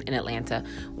say? It wasn't in Atlanta,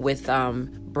 with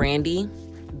Brandy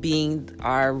being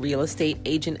our real estate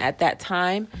agent at that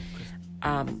time.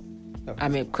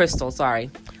 Crystal,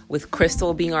 sorry. With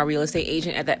Crystal being our real estate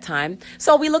agent at that time.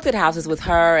 So we looked at houses with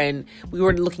her, and we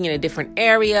were looking in a different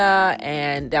area,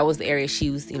 and that was the area she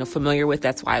was, familiar with.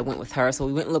 That's why I went with her. So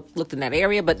we went and looked in that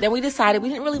area, but then we decided we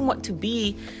didn't really want to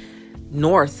be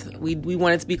north. We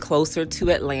wanted to be closer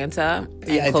to Atlanta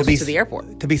and closer to the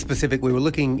airport. To be specific, we were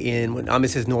looking in, when Ami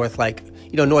says north, like,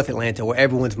 North Atlanta, where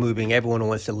everyone's moving, everyone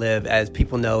wants to live. As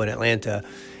people know, in Atlanta,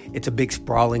 it's a big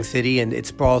sprawling city, and it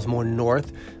sprawls more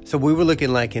north. So we were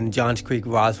looking like in Johns Creek,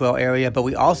 Roswell area, but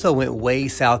we also went way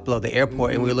south below the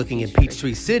airport, and we were looking at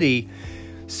Peachtree City.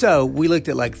 So we looked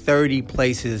at like 30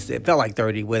 places. It felt like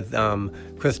 30 with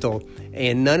Crystal,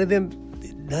 and none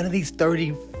of these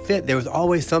 30 fit. There was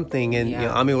always something, and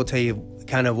Ami will tell you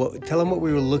kind of tell them what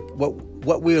we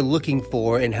were looking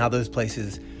for and how those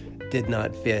places did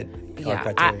not fit our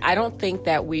criteria. I don't think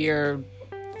that we're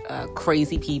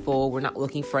crazy people. We're not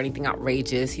looking for anything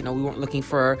outrageous. We weren't looking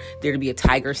for there to be a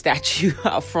tiger statue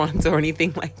out front or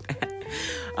anything like that.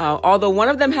 Although one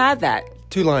of them had that.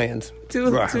 2 lions.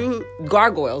 Two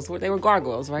gargoyles. They were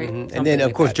gargoyles, right? Mm-hmm. And then,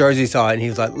 of course, Jersey saw it, and he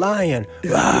was like, lion.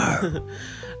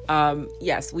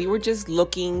 Yes, we were just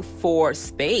looking for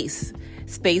space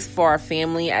for our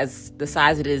family as the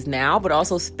size it is now, but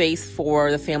also space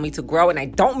for the family to grow. And I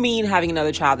don't mean having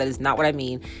another child. That is not what I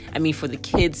mean. I mean for the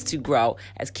kids to grow.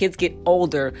 As kids get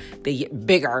older, they get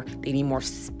bigger. They need more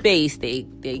space. They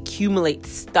accumulate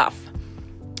stuff.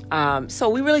 So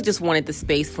we really just wanted the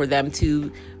space for them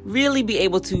to really be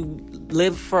able to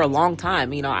live for a long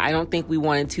time. I don't think we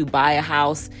wanted to buy a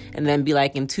house and then be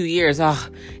like in 2 years,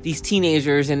 these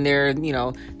teenagers and their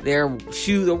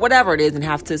shoes or whatever it is, and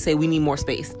have to say we need more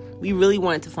space. We really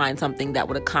wanted to find something that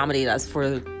would accommodate us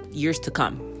for years to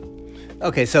come.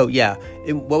 Okay, so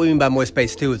what we mean by more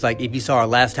space too is like if you saw our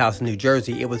last house in New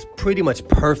Jersey, it was pretty much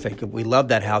perfect. We loved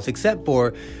that house, except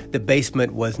for the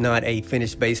basement was not a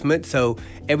finished basement. So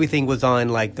everything was on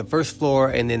like the first floor,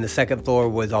 and then the second floor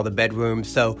was all the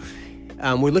bedrooms. So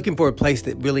we're looking for a place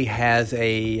that really has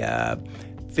a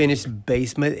finished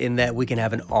basement, in that we can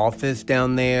have an office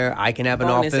down there. I can have an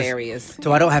bonus office. Areas.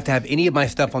 So I don't have to have any of my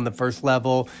stuff on the first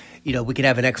level. We could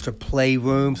have an extra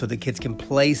playroom so the kids can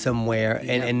play somewhere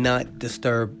and not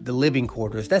disturb the living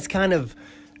quarters. That's kind of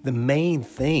the main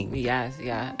thing. Yes,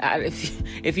 yeah.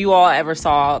 If you all ever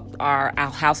saw our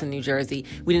house in New Jersey,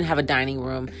 we didn't have a dining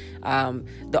room.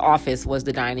 The office was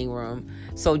the dining room.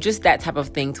 So just that type of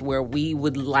thing, to where we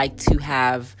would like to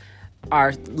have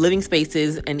our living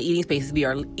spaces and eating spaces be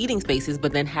our eating spaces,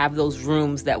 but then have those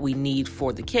rooms that we need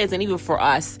for the kids and even for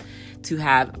us to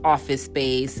have office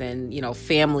space and,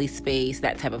 family space,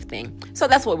 that type of thing. So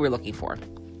that's what we're looking for.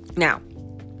 Now,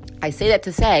 I say that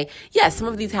to say, yes, some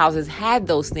of these houses had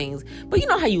those things, but you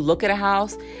know how you look at a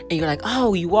house and you're like,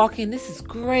 oh, you walk in, this is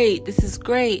great.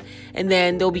 And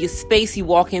then there'll be a space you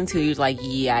walk into, you're like,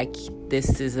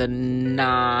 this is a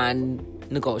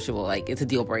non-negotiable, like it's a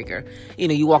deal breaker.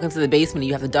 You walk into the basement and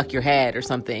you have to duck your head or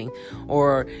something,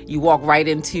 or you walk right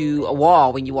into a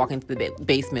wall when you walk into the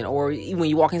basement, or when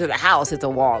you walk into the house, it's a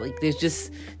wall. Like there's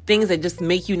just things that just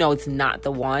make you know it's not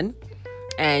the one.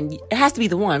 And it has to be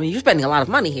the one. I mean, you're spending a lot of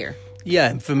money here. Yeah,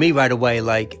 and for me right away,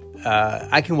 like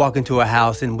I can walk into a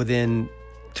house and within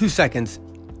 2 seconds,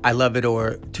 I love it,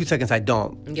 or 2 seconds I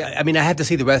don't. Yeah. I mean, I have to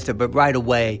see the rest of it, but right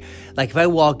away, like if I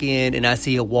walk in and I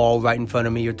see a wall right in front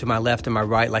of me or to my left or my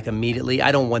right, like immediately,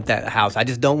 I don't want that house. I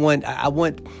just don't want, I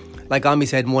want, like Ami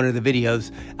said in one of the videos,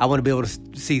 I want to be able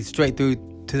to see straight through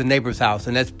to the neighbor's house.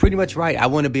 And that's pretty much right. I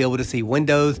want to be able to see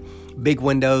windows, big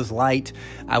windows, light.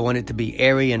 I want it to be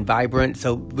airy and vibrant.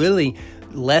 So really,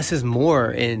 less is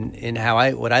more in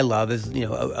how what I love is,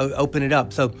 open it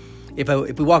up. So if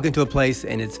we walk into a place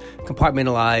and it's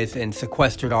compartmentalized and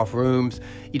sequestered off rooms,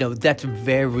 that's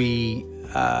very,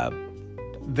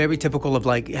 very typical of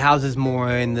like houses more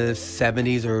in the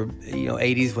 70s or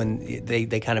 80s when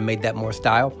they kind of made that more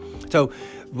style. So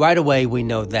right away we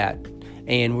know that,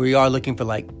 and we are looking for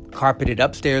like carpeted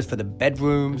upstairs for the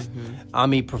bedrooms. Mm-hmm.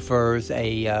 Ami prefers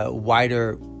a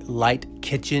wider light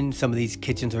kitchen. Some of these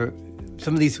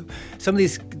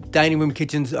dining room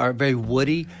kitchens are very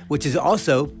woody, which is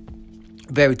also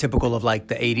very typical of like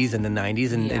the 80s and the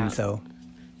 90s, and so.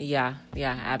 Yeah,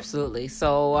 absolutely.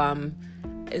 So,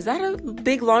 is that a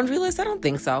big laundry list? I don't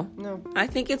think so. No. I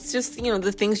think it's just,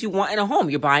 the things you want in a home.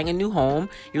 You're buying a new home.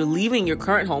 You're leaving your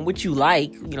current home, which you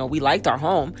like. We liked our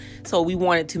home. So we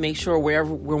wanted to make sure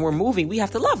when we're moving, we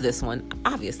have to love this one,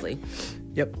 obviously.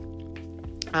 Yep.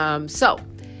 So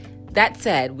that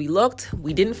said, we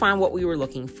didn't find what we were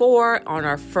looking for on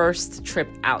our first trip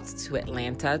out to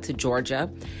Atlanta, to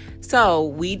Georgia. So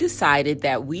we decided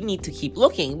that we need to keep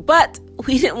looking, but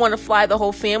we didn't want to fly the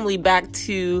whole family back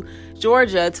to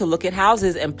Georgia to look at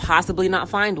houses and possibly not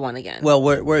find one again. Well,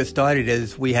 where it started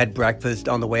is we had breakfast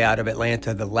on the way out of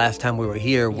Atlanta the last time we were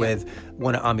here with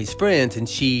one of Ami's friends, and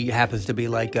she happens to be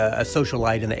like a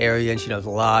socialite in the area, and she knows a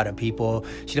lot of people.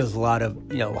 She knows a lot of,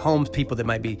 homes, people that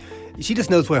might be, she just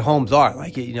knows where homes are,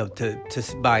 like,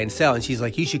 to buy and sell. And she's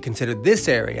like, you should consider this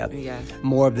area,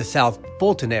 more of the South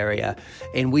Fulton area.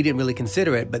 And we didn't really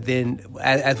consider it. But then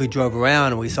as we drove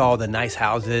around and we saw the nice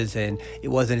houses and it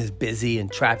wasn't as busy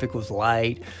and traffic was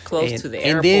light. Close to the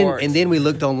airport. And then we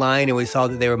looked online and we saw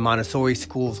that there were Montessori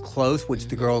schools close, which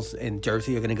the girls in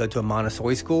Jersey are going to go to a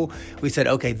Montessori school. We said,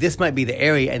 okay, this might be the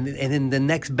area. And then the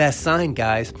next best sign,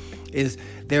 guys, is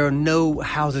there are no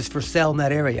houses for sale in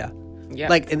that area. Yep.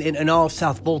 Like in all of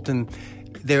South Fulton,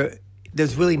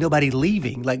 there's really nobody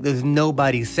leaving. Like there's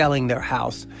nobody selling their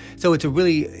house. So it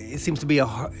seems to be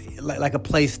like a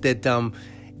place that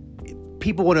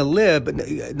people want to live, but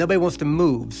nobody wants to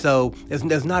move. So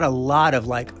there's not a lot of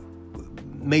like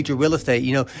major real estate.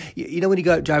 You know when you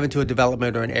go drive into a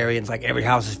development or an area, and it's like every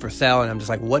house is for sale, and I'm just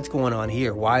like, what's going on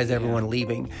here? Why is everyone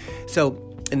leaving? So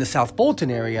in the South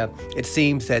Fulton area, it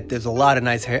seems that there's a lot of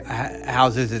nice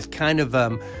houses. It's kind of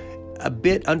a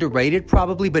bit underrated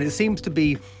probably, but it seems to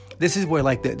be, this is where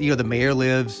like the mayor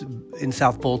lives in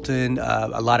South Fulton,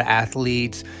 a lot of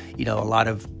athletes, a lot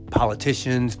of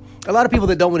politicians, a lot of people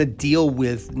that don't want to deal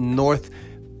with North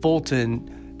Atlanta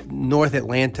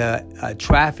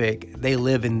traffic. They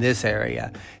live in this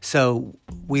area. So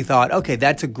we thought, okay,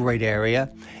 that's a great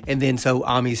area. And then so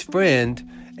Ami's friend,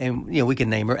 and we can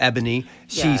name her Ebony.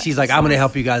 She's like, I'm going to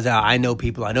help you guys out. I know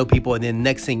people. And then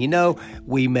next thing you know,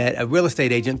 we met a real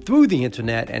estate agent through the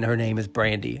internet, and her name is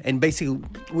Brandy. And basically,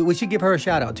 we should give her a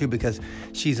shout out too, because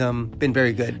she's been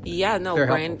very good. Yeah, no,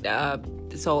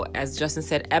 so as Justin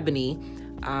said, Ebony,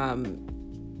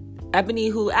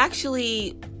 who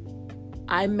actually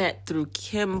I met through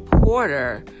Kim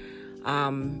Porter.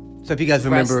 So if you guys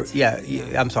remember,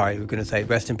 I'm sorry, we're going to say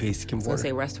rest in peace, Kim Porter. I was going to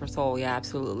say rest her soul, yeah,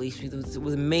 absolutely. She was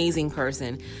an amazing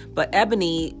person. But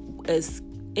Ebony is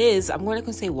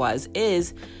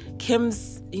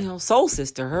Kim's, soul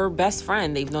sister, her best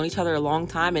friend. They've known each other a long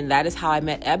time, and that is how I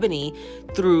met Ebony,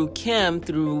 through Kim,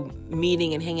 through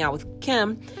meeting and hanging out with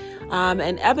Kim.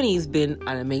 And Ebony's been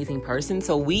an amazing person.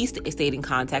 So we stayed in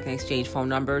contact and exchanged phone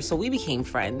numbers. So we became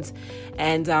friends.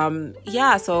 And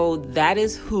so that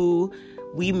is who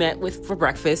we met with for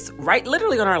breakfast, right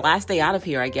literally on our last day out of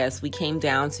here, I guess. We came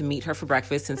down to meet her for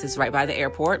breakfast since it's right by the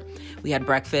airport. We had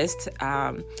breakfast,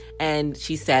 and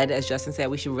she said, as Justin said,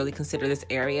 we should really consider this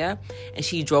area. And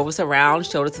she drove us around,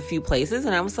 showed us a few places,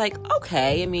 and I was like,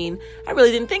 okay, I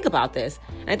really didn't think about this.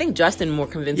 And I think Justin more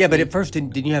convinced me. Yeah, but at first,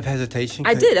 didn't you have hesitation?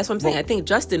 I did, that's what I'm saying. I think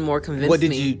Justin more convinced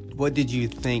me. What did you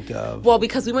think of? Well,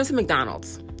 because we went to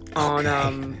McDonald's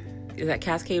on... Is that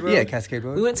Cascade Road? Yeah, Cascade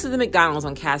Road. We went to the McDonald's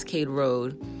on Cascade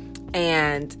Road,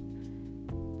 and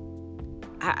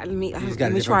let me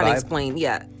try to explain.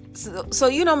 Yeah. So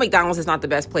McDonald's is not the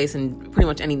best place in pretty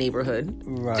much any neighborhood.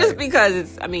 Right. Just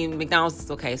because McDonald's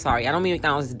is okay. Sorry, I don't mean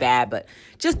McDonald's is bad, but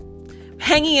just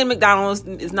hanging in McDonald's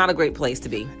is not a great place to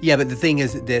be. Yeah, but the thing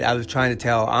is that I was trying to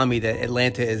tell Ami that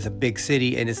Atlanta is a big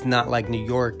city, and it's not like New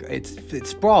York. It's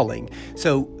sprawling.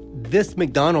 So this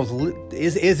McDonald's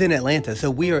is in Atlanta. So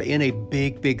we are in a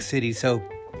big city. So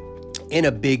in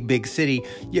a big city,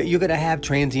 you're going to have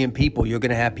transient people. You're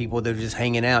going to have people that are just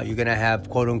hanging out. You're going to have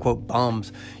quote unquote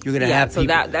bums. You're going to have people.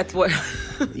 So that's what.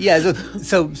 Yeah.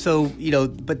 So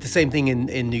but the same thing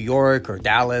in New York or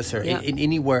Dallas or in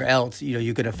anywhere else.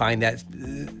 You're going to find that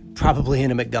probably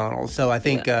in a McDonald's. So I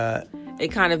think.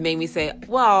 It kind of made me say,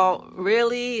 well,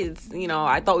 really? It's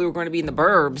I thought we were going to be in the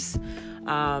burbs.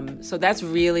 So that's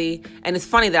really, and it's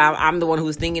funny that I'm the one who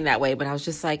was thinking that way, but I was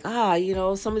just like,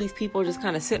 some of these people are just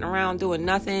kind of sitting around doing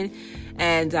nothing.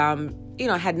 And,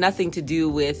 it had nothing to do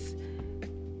with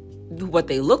what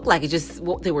they looked like. It's just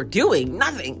what they were doing.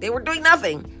 Nothing. They were doing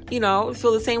nothing. Feel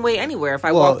the same way anywhere. If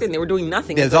I walked in, they were doing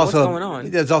nothing. What's going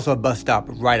on? There's also a bus stop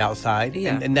right outside.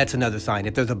 Yeah. And that's another sign.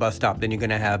 If there's a bus stop, then you're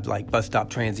going to have like bus stop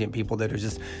transient people that are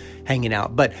just hanging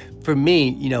out. But for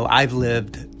me, I've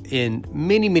lived in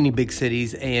many big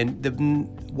cities, and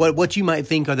what you might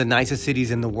think are the nicest cities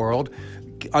in the world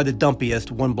are the dumpiest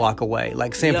one block away.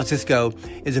 Like San Francisco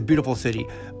is a beautiful city,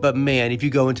 but man, if you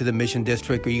go into the Mission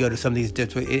District or you go to some of these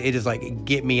districts, it is like,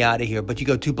 get me out of here. But you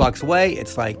go 2 blocks away,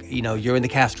 it's like, you're in the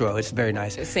Castro. It's very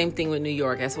nice. Same thing with New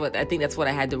York. That's what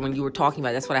I had to, when you were talking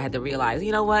about, that's what I had to realize.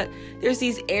 You know what? There's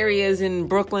these areas in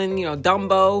Brooklyn,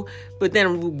 Dumbo, but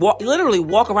then literally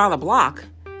walk around the block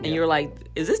and you're like,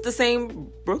 is this the same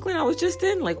Brooklyn I was just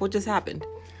in? Like, what just happened?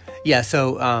 Yeah,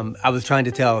 so I was trying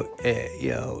to tell,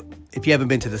 if you haven't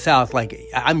been to the South, like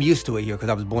I'm used to it here because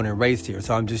I was born and raised here.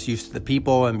 So I'm just used to the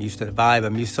people. I'm used to the vibe.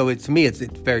 To me, it's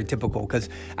very typical because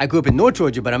I grew up in North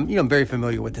Georgia, but I'm very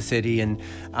familiar with the city, and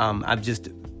I'm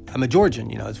a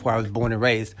Georgian. It's where I was born and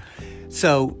raised.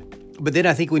 So, but then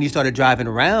I think when you started driving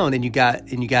around and you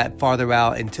got farther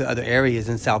out into other areas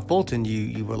in South Fulton,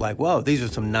 you were like, whoa, these are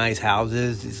some nice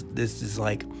houses. This is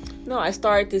like. No, I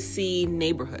started to see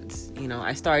neighborhoods.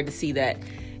 I started to see that,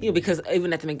 because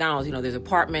even at the McDonald's, there's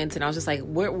apartments, and I was just like,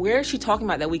 where is she talking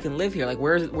about that we can live here? Like,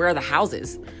 where are the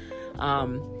houses?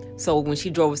 So when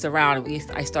she drove us around,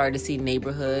 I started to see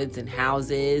neighborhoods and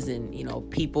houses and,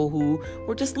 people who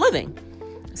were just living.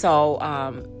 So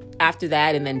after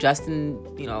that, and then Justin,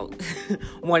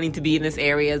 wanting to be in this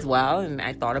area as well, and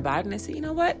I thought about it, and I said, you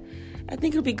know what? I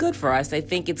think it'll be good for us. I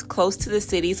think it's close to the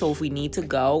city, so if we need to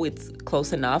go, it's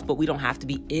close enough, but we don't have to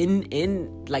be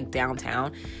in like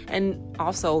downtown. And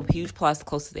also, huge plus,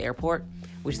 close to the airport,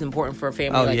 which is important for a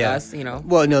family us,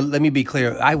 Well, no, let me be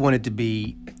clear. I wanted to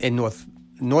be in north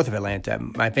of Atlanta.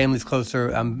 My family's closer.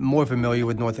 I'm more familiar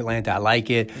with North Atlanta. I like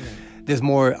it. Yeah. There's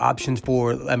more options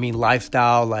for,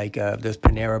 lifestyle, like there's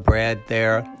Panera Bread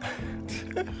there.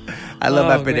 I love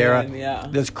my Panera. Man, yeah.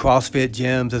 There's CrossFit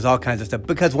gyms. There's all kinds of stuff.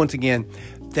 Because once again,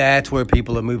 that's where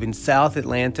people are moving. South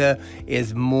Atlanta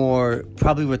is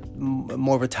probably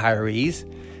more retirees.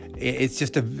 It's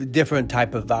just a different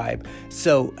type of vibe.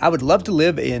 So I would love to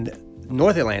live in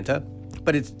North Atlanta,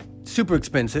 but it's super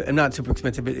expensive. And not super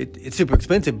expensive, but it's super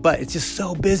expensive, but it's just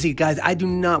so busy, guys. I do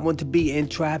not want to be in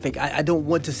traffic. I don't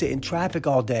want to sit in traffic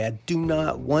all day. I do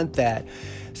not want that.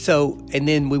 So, and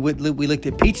then we looked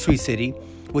at Peachtree City,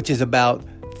 which is about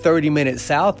 30 minutes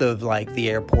south of like the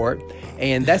airport,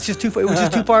 and that's just too far. It was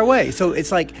just too far away. So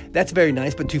it's like, that's very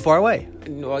nice, but too far away.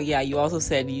 Well, yeah, you also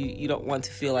said you don't want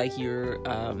to feel like you're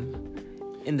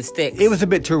in the sticks. It was a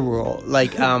bit too rural.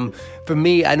 Like, for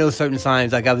me, I know certain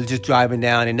signs, like I was just driving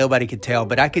down and nobody could tell,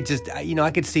 but I could just,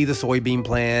 I could see the soybean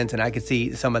plants and I could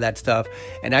see some of that stuff.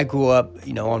 And I grew up,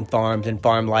 on farms and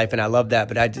farm life, and I love that.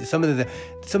 But some of the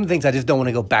things I just don't want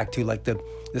to go back to, like the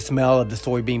smell of the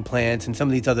soybean plants and some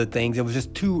of these other things.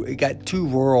 It got too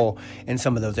rural in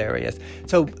some of those areas.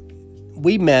 So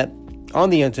we met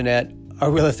on the internet, a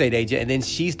real estate agent, and then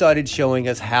she started showing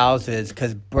us houses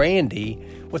because Brandy,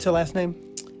 what's her last name?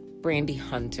 Brandy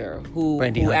Hunter, who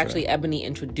actually Ebony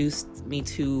introduced me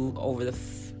to over the,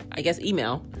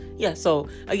 email. Yeah, so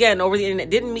again, over the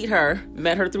internet, didn't meet her,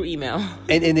 met her through email.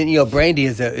 And then, Brandy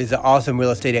is an awesome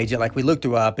real estate agent. Like, we looked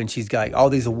her up, and she's got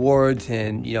all these awards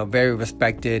and, very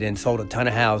respected, and sold a ton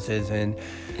of houses. And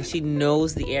she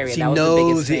knows the area. She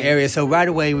knows the area. So right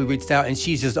away, we reached out, and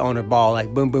she's just on her ball.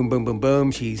 Like, boom, boom, boom, boom,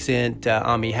 boom. She sent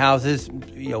Ami houses,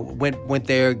 went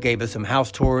there, gave us some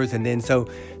house tours. And then so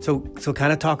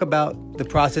kind of talk about the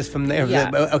process from there.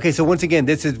 Yeah. Okay, so once again,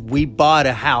 we bought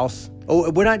a house. Oh,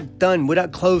 we're not done. We're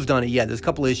not closed on it yet. There's a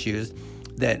couple issues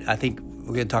that I think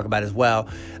we're going to talk about as well.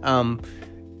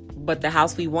 But the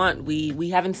house we want, we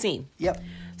haven't seen. Yep.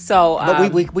 So,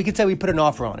 but we could say we put an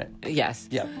offer on it. Yes.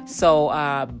 Yeah.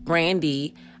 So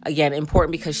Brandy, again,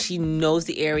 important because she knows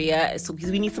the area. So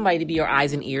because we need somebody to be our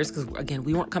eyes and ears, because again,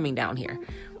 we weren't coming down here.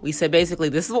 We said basically,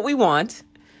 this is what we want.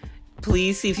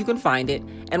 Please see if you can find it.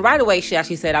 And right away, she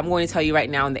actually said, I'm going to tell you right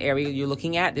now, in the area you're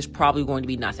looking at, there's probably going to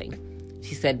be nothing.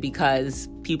 She said, because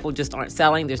people just aren't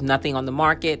selling, there's nothing on the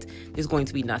market, there's going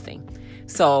to be nothing.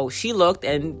 So she looked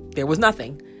and there was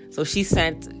nothing. So she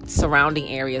sent surrounding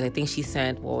areas. I think she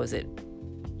sent, what was it?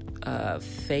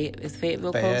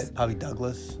 Fayetteville close? Probably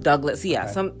Douglas. Douglas, yeah,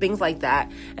 okay. Some things like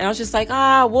that. And I was just like,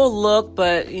 we'll look,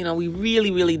 but we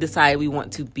really, really decided we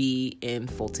want to be in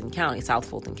Fulton County, South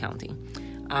Fulton County.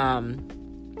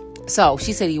 So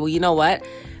she said, well, you know what?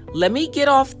 Let me get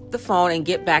off the phone and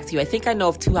get back to you. I think I know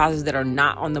of 2 houses that are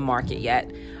not on the market yet.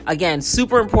 Again,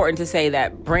 super important to say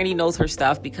that Brandy knows her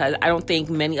stuff, because I don't think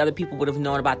many other people would have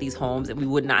known about these homes and we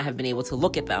would not have been able to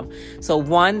look at them. So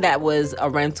one that was a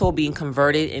rental being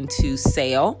converted into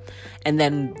sale, and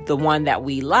then the one that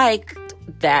we liked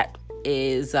that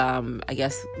is,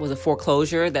 was a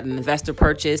foreclosure that an investor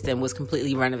purchased and was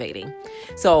completely renovating.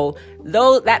 So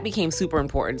though that became super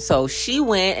important. So she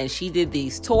went and she did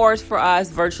these tours for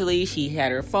us virtually. She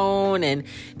had her phone and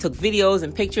took videos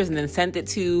and pictures and then sent it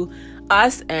to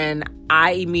us. And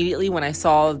I immediately, when I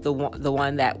saw the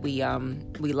one that we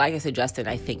like, I said, Justin,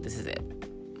 I think this is it.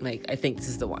 Like, I think this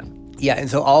is the one. Yeah. And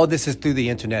so all of this is through the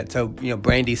internet. So,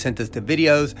 Brandy sent us the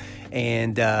videos,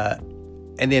 and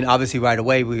then obviously right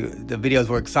away, the videos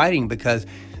were exciting because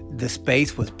the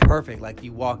space was perfect. Like,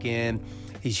 you walk in,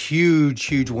 these huge,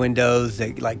 huge windows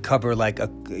that like cover like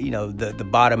the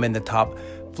bottom and the top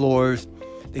floors.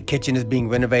 The kitchen is being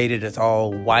renovated. It's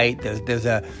all white. There's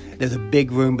a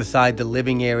big room beside the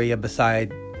living area,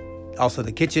 beside also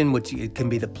the kitchen, which it can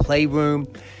be the playroom.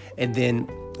 And then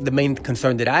the main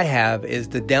concern that I have is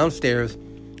the downstairs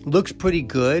looks pretty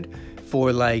good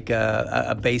for like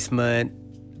a basement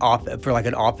for like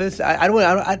an office. I don't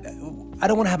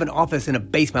want to have an office in a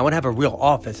basement. I want to have a real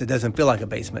office. It doesn't feel like a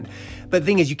basement. But the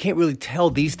thing is, you can't really tell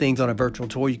these things on a virtual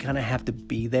tour. You kind of have to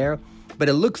be there. But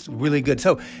it looks really good.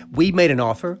 So we made an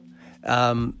offer.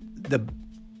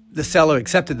 The seller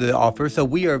accepted the offer. So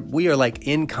we are like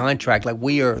in contract. Like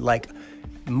we are like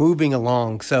moving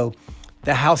along. So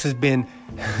the house has been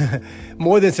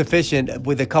more than sufficient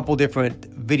with a couple different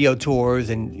video tours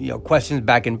and, you know, questions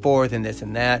back and forth and this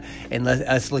and that, and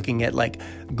us looking at like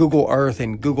Google Earth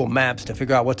and Google Maps to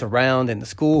figure out what's around in the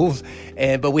schools.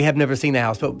 But we have never seen the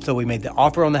house. So we made the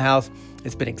offer on the house.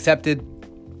 It's been accepted,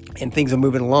 and things are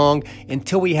moving along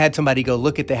until we had somebody go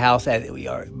look at the house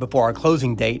before our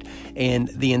closing date, and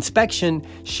the inspection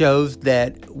shows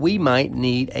that we might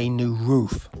need a new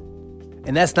roof,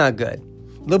 and that's not good.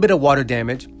 A little bit of water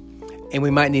damage, and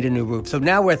we might need a new roof. So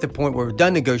now we're at the point where we're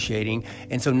done negotiating,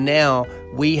 and so now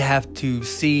we have to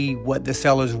see what the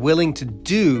seller's willing to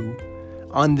do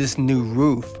on this new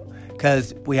roof,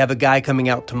 because we have a guy coming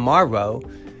out tomorrow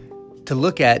to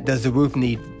look at, does the roof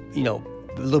need, you know,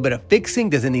 a little bit of fixing?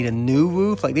 Does it need a new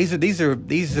roof? Like these are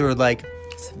like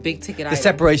it's a big ticket the item.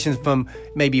 separations from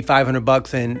maybe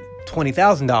 $500 and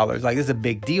 $20,000. Like this is a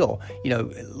big deal. You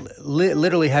know,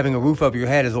 literally having a roof over your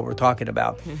head is what we're talking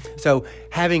about. So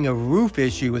having a roof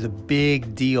issue is a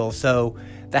big deal. So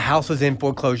the house was in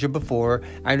foreclosure before.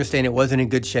 I understand it wasn't in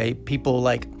good shape. People,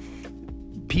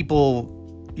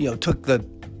 you know, took the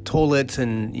toilets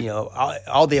and, you know,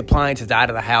 all the appliances out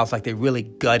of the house. Like they really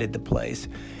gutted the place.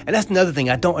 And that's another thing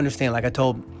I don't understand. Like I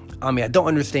told Ami, I don't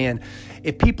understand.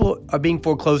 If people are being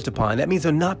foreclosed upon, that means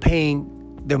they're not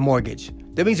paying their mortgage.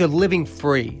 That means they're living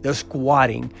free. They're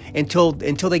squatting until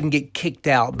they can get kicked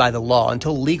out by the law.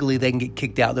 Until legally they can get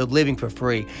kicked out. They're living for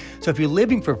free. So if you're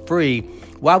living for free,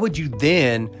 why would you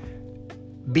then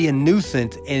be a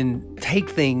nuisance and take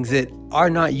things that are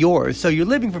not yours? So you're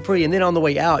living for free, and then on the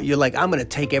way out, you're like, I'm going to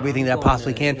take everything that I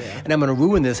possibly can, and I'm going to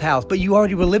ruin this house. But you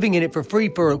already were living in it for free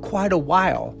for quite a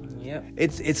while. Yep.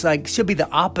 It's like, should be the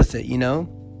opposite, you know?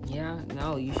 Yeah,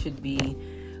 no, you should be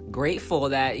grateful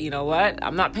that, you know what,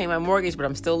 I'm not paying my mortgage, but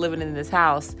I'm still living in this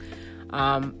house.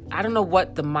 I don't know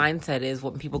what the mindset is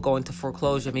when people go into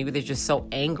foreclosure. Maybe they're just so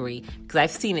angry, because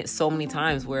I've seen it so many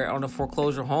times where on a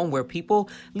foreclosure home where people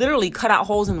literally cut out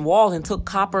holes in walls and took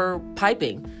copper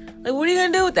piping. Like, what are you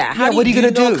going to do with that? What are you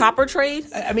going to do? A copper trade?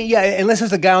 I mean, yeah, unless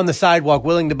there's a guy on the sidewalk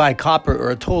willing to buy copper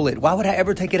or a toilet, why would I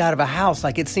ever take it out of a house?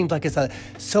 Like, it seems like it's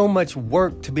so much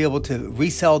work to be able to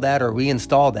resell that or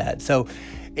reinstall that. So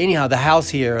anyhow, the house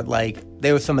here, like,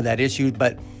 there was some of that issue,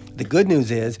 but the good news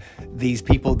is these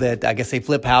people that, I guess they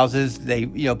flip houses, they,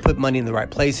 you know, put money in the right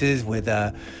places with,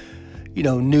 you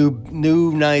know,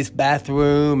 new nice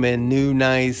bathroom and new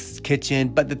nice kitchen.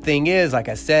 But the thing is, like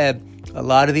I said, a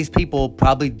lot of these people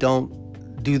probably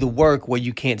don't do the work where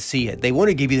you can't see it. They want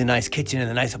to give you the nice kitchen and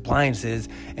the nice appliances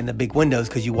and the big windows,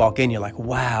 because you walk in, you're like,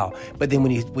 wow. But then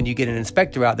when you get an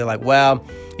inspector out, they're like, well,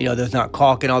 you know, there's not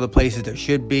caulk in all the places there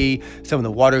should be. Some of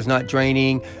the water's not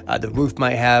draining. The roof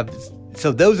might have.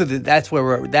 So that's where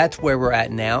we're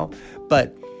at now.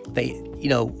 But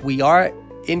we are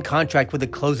in contract with a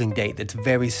closing date that's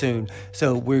very soon.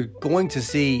 So we're going to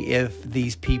see if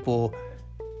these people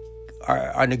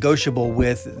are negotiable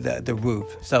with the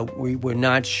roof. So we're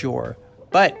not sure,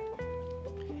 but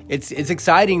it's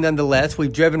exciting nonetheless.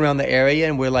 We've driven around the area,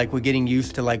 and we're getting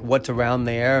used to like what's around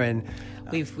there, and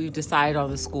we've decided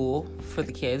on the school for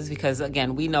the kids, because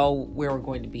again, we know where we're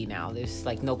going to be now. There's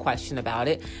like no question about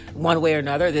it, one way or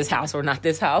another, this house or not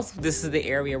this house, this is the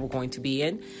area we're going to be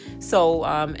in. So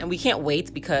and we can't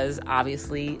wait, because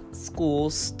obviously school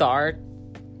started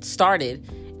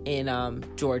in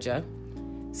Georgia.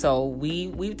 So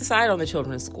we've decided on the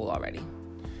children's school already.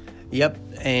 Yep,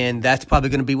 and that's probably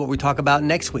going to be what we talk about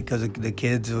next week, because the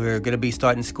kids are going to be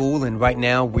starting school, and right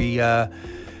now we are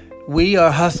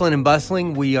hustling and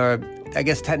bustling. We are, I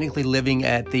guess, technically living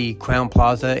at the Crown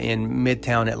Plaza in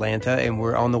Midtown Atlanta, and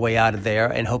we're on the way out of there,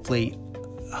 and hopefully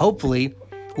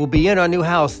we'll be in our new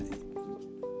house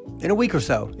in a week or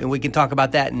so, and we can talk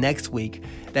about that next week.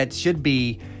 That should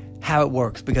be how it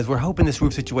works, because we're hoping this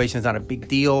roof situation is not a big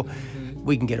deal. Mm-hmm.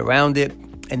 We can get around it,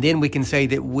 and then we can say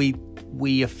that we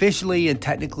officially and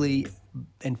technically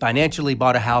and financially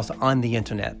bought a house on the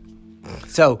internet.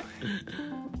 So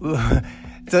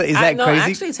is that no,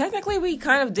 crazy? Actually, technically, we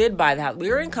kind of did buy the house. We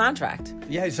were in contract.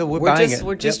 Yeah, so we're buying it.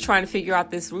 We're just trying to figure out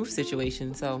this roof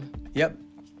situation. So yep.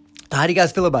 How do you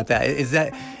guys feel about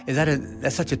that?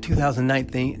 That's such a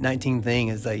 2019 thing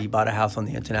is that you bought a house on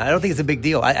the internet? I don't think it's a big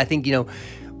deal. I think,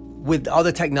 with all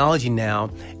the technology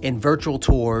now and virtual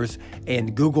tours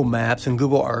and Google Maps and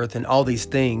Google Earth and all these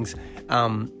things.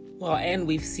 Well, and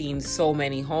we've seen so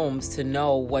many homes to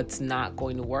know what's not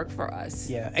going to work for us.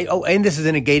 Yeah. And this is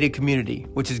in a gated community,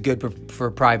 which is good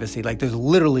for privacy. Like there's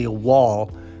literally a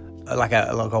wall, like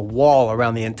a wall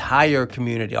around the entire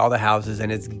community, all the houses,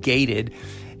 and it's gated.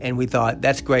 And we thought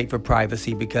that's great for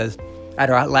privacy because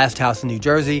at our last house in New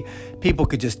Jersey, people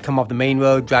could just come off the main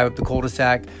road, drive up the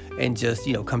cul-de-sac, and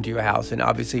just, come to your house. And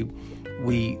obviously,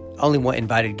 we only want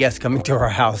invited guests coming to our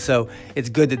house. So it's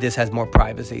good that this has more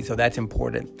privacy. So that's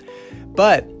important.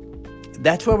 But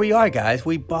that's where we are, guys.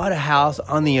 We bought a house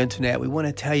on the internet. We want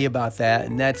to tell you about that.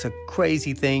 And that's a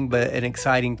crazy thing, but an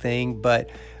exciting thing. But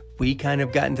we kind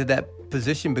of got into that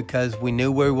position because we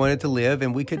knew where we wanted to live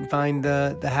and we couldn't find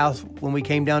the house when we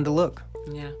came down to look.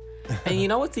 Yeah. And you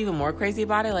know what's even more crazy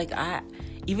about it? Like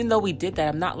even though we did that,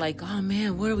 I'm not like, oh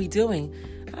man, what are we doing?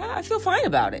 I feel fine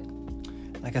about it.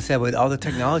 Like I said, with all the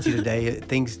technology today,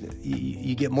 things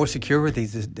you get more secure with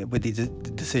these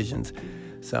decisions.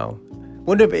 So,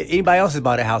 wonder if anybody else has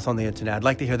bought a house on the internet. I'd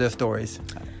like to hear their stories.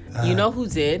 You know who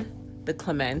did? The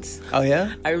Clements. Oh,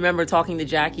 yeah? I remember talking to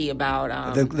Jackie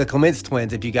about... the Clements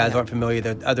twins, if you guys aren't familiar,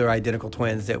 they're other identical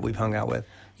twins that we've hung out with.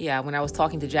 Yeah, when I was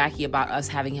talking to Jackie about us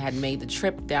having had made the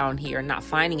trip down here and not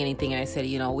finding anything, and I said,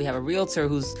 we have a realtor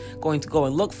who's going to go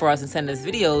and look for us and send us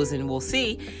videos and we'll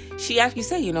see. She actually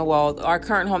said, well, our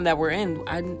current home that we're in,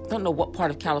 I don't know what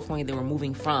part of California they were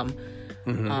moving from.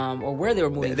 Mm-hmm. Or where they were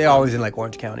moving They're from. always in like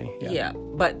Orange County. Yeah,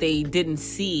 but they didn't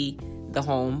see the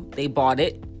home. They bought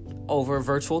it over a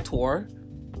virtual tour,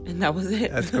 and that was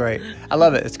it. That's great. I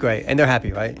love it. It's great. And they're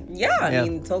happy, right? Yeah, I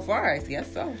mean, so far, I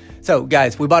guess so. So,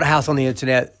 guys, we bought a house on the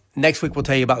internet. Next week, we'll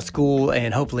tell you about school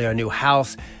and hopefully our new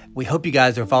house. We hope you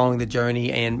guys are following the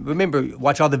journey. And remember,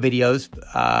 watch all the videos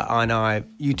on our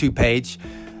YouTube page,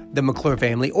 The McClure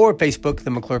Family, or Facebook,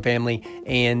 The McClure Family.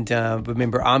 And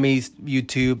remember, Ami's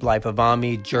YouTube, Life of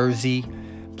Ami, Jersey,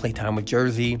 Playtime with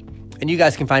Jersey. And you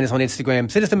guys can find us on Instagram.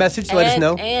 Send us a message. Let us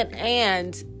know.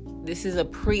 And this is a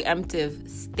preemptive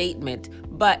statement,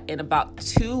 but in about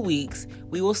 2 weeks,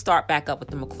 we will start back up with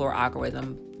the McClure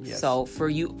algorithm. Yes. So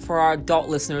for our adult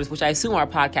listeners, which I assume our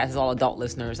podcast is all adult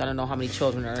listeners. I don't know how many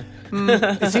children are.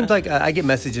 It seems like I get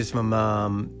messages from,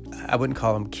 I wouldn't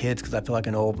call them kids because I feel like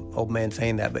an old man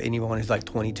saying that, but anyone who's like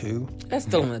 22. That's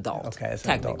still an adult. Okay, that's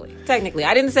technically. An adult. Technically,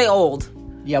 I didn't say old.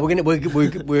 Yeah,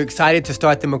 we're excited to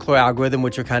start the McClure algorithm,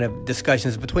 which are kind of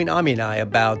discussions between Ami and I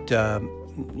about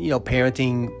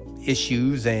parenting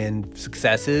issues and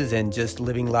successes and just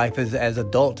living life as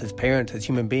adults, as parents, as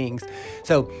human beings.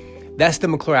 So that's the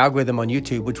McClure algorithm on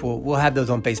YouTube, which we'll have those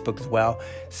on Facebook as well.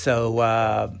 So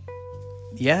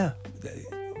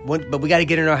but we got to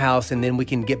get in our house and then we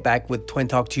can get back with Twin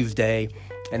Talk Tuesday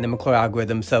and the McClure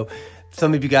algorithm. So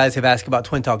some of you guys have asked about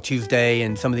Twin Talk Tuesday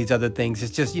and some of these other things.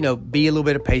 It's just, be a little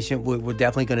bit patient. We're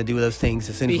definitely going to do those things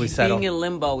as soon as we settle. Being in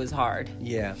limbo is hard.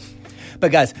 Yeah.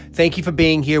 But guys, thank you for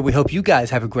being here. We hope you guys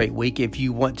have a great week. If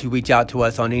you want to reach out to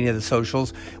us on any of the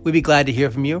socials, we'd be glad to hear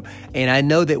from you. And I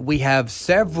know that we have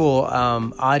several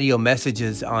audio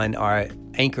messages on our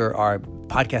Anchor, our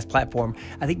podcast platform.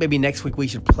 I think maybe next week we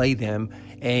should play them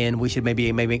and we should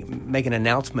maybe make an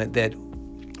announcement that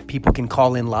people can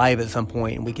call in live at some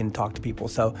point and we can talk to people.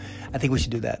 So I think we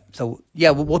should do that. So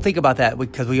yeah, we'll think about that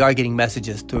because we are getting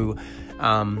messages through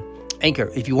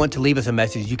Anchor. If you want to leave us a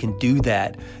message, you can do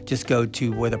that. Just go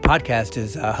to where the podcast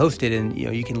is hosted and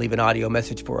you can leave an audio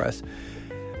message for us.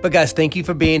 But guys, thank you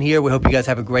for being here. We hope you guys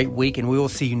have a great week and we will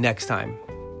see you next time.